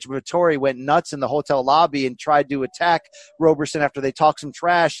that, in which Vettori went nuts in the hotel lobby and tried to attack Roberson after they talked some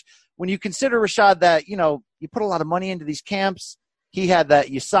trash? When you consider, Rashad, that, you know, you put a lot of money into these camps, he had that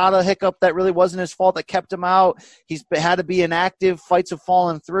USADA hiccup that really wasn't his fault that kept him out. He's had to be inactive. Fights have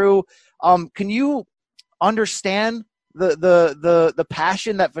fallen through. Can you understand the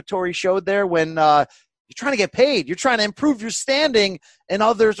passion that Vettori showed there when you're trying to get paid, you're trying to improve your standing, and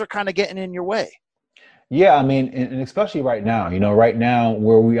others are kind of getting in your way? Yeah, I mean, and especially right now, you know, right now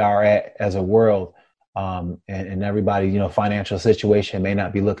where we are at as a world, and everybody, you know, financial situation may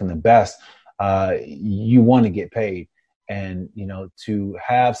not be looking the best. You want to get paid. And, you know, to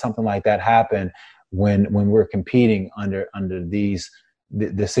have something like that happen when we're competing under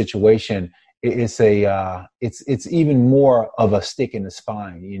this situation, it's even more of a stick in the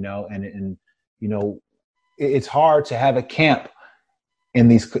spine, you know, and you know, it's hard to have a camp in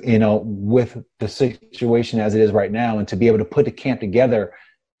these, you know, with the situation as it is right now, and to be able to put the camp together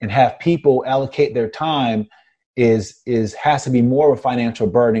and have people allocate their time has to be more of a financial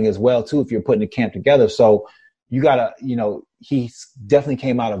burden as well too, if you're putting the camp together. So you gotta, you know, he definitely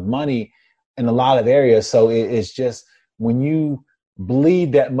came out of money in a lot of areas. So it's just, when you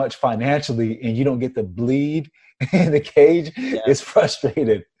bleed that much financially and you don't get to bleed in the cage, it's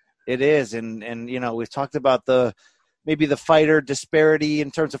frustrated. It is. And, you know, we've talked about maybe the fighter disparity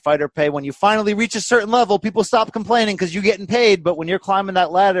in terms of fighter pay. When you finally reach a certain level, people stop complaining because you're getting paid. But when you're climbing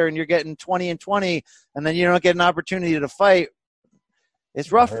that ladder and you're getting 20 and 20, and then you don't get an opportunity to fight,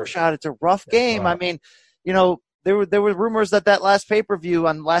 it's rough, Rashad. It's a rough game. I mean, you know, there were rumors that last pay-per-view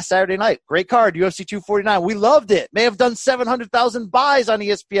on last Saturday night, great card, UFC 249. We loved it. May have done 700,000 buys on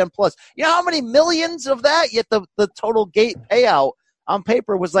ESPN Plus. You know how many millions of that? Yet the total gate payout on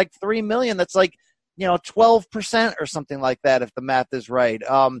paper was like $3 million. That's like, you know, 12% or something like that, if the math is right.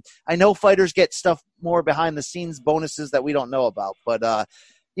 I know fighters get stuff more behind the scenes bonuses that we don't know about, but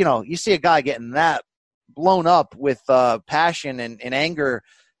you know, you see a guy getting that blown up with passion and anger.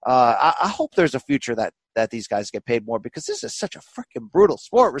 I hope there's a future that these guys get paid more, because this is such a freaking brutal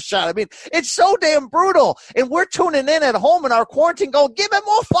sport, Rashad. I mean, it's so damn brutal. And we're tuning in at home in our quarantine going, give him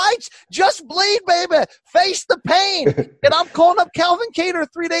more fights. Just bleed, baby. Face the pain. And I'm calling up Calvin Kattar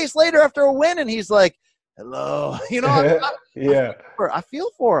 3 days later after a win, and he's like, hello. You know, I feel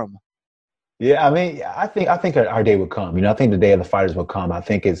for him. Yeah, I mean, I think our day would come. You know, I think the day of the fighters will come. I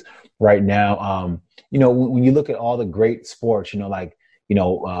think it's right now, you know, when you look at all the great sports, you know, like, you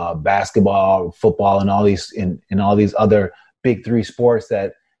know, basketball, football, and all these other big three sports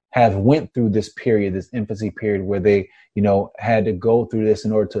that have went through this period, this infancy period, where they, you know, had to go through this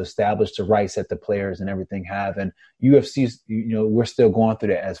in order to establish the rights that the players and everything have. And UFC's, you know, we're still going through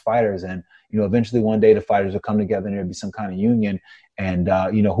that as fighters. And, you know, eventually one day the fighters will come together and there'll be some kind of union. And,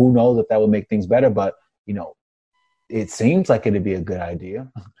 you know, who knows if that will make things better. But, you know, it seems like it'd be a good idea.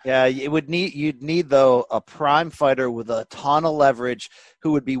 Yeah, you'd need though a prime fighter with a ton of leverage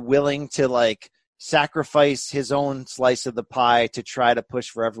who would be willing to like sacrifice his own slice of the pie to try to push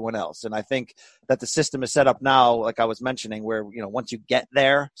for everyone else. And I think that the system is set up now, like I was mentioning, where, you know, once you get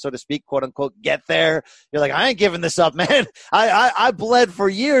there, so to speak, quote unquote, get there, you're like, I ain't giving this up, man. I bled for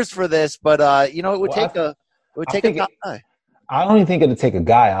years for this, but you know, it would take a top guy. I don't even think it would take a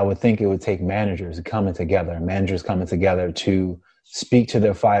guy. I would think it would take managers coming together to speak to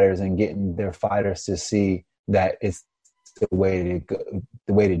their fighters and getting their fighters to see that it's the way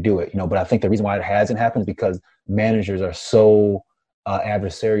to do it. You know, but I think the reason why it hasn't happened is because managers are so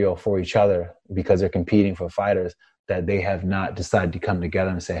adversarial for each other, because they're competing for fighters, that they have not decided to come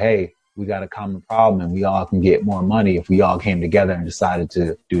together and say, hey, we got a common problem and we all can get more money if we all came together and decided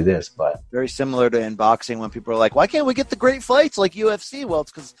to do this. But very similar to in boxing, when people are like, why can't we get the great fights like UFC? Well,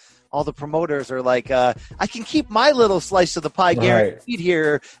 it's because all the promoters are like, I can keep my little slice of the pie guaranteed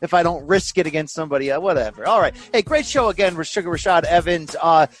here if I don't risk it against somebody. Whatever. All right. Hey, great show again with Sugar Rashad Evans.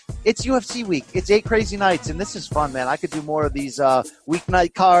 It's UFC week. It's 8 crazy nights, and this is fun, man. I could do more of these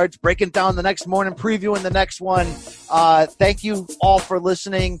weeknight cards, breaking down the next morning, previewing the next one. Thank you all for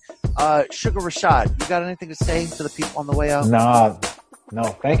listening. Sugar Rashad, you got anything to say to the people on the way out? No.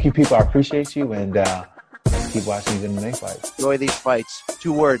 Thank you, people. I appreciate you, and keep watching these MMA fights. Enjoy these fights.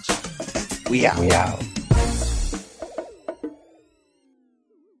 2 words. We out.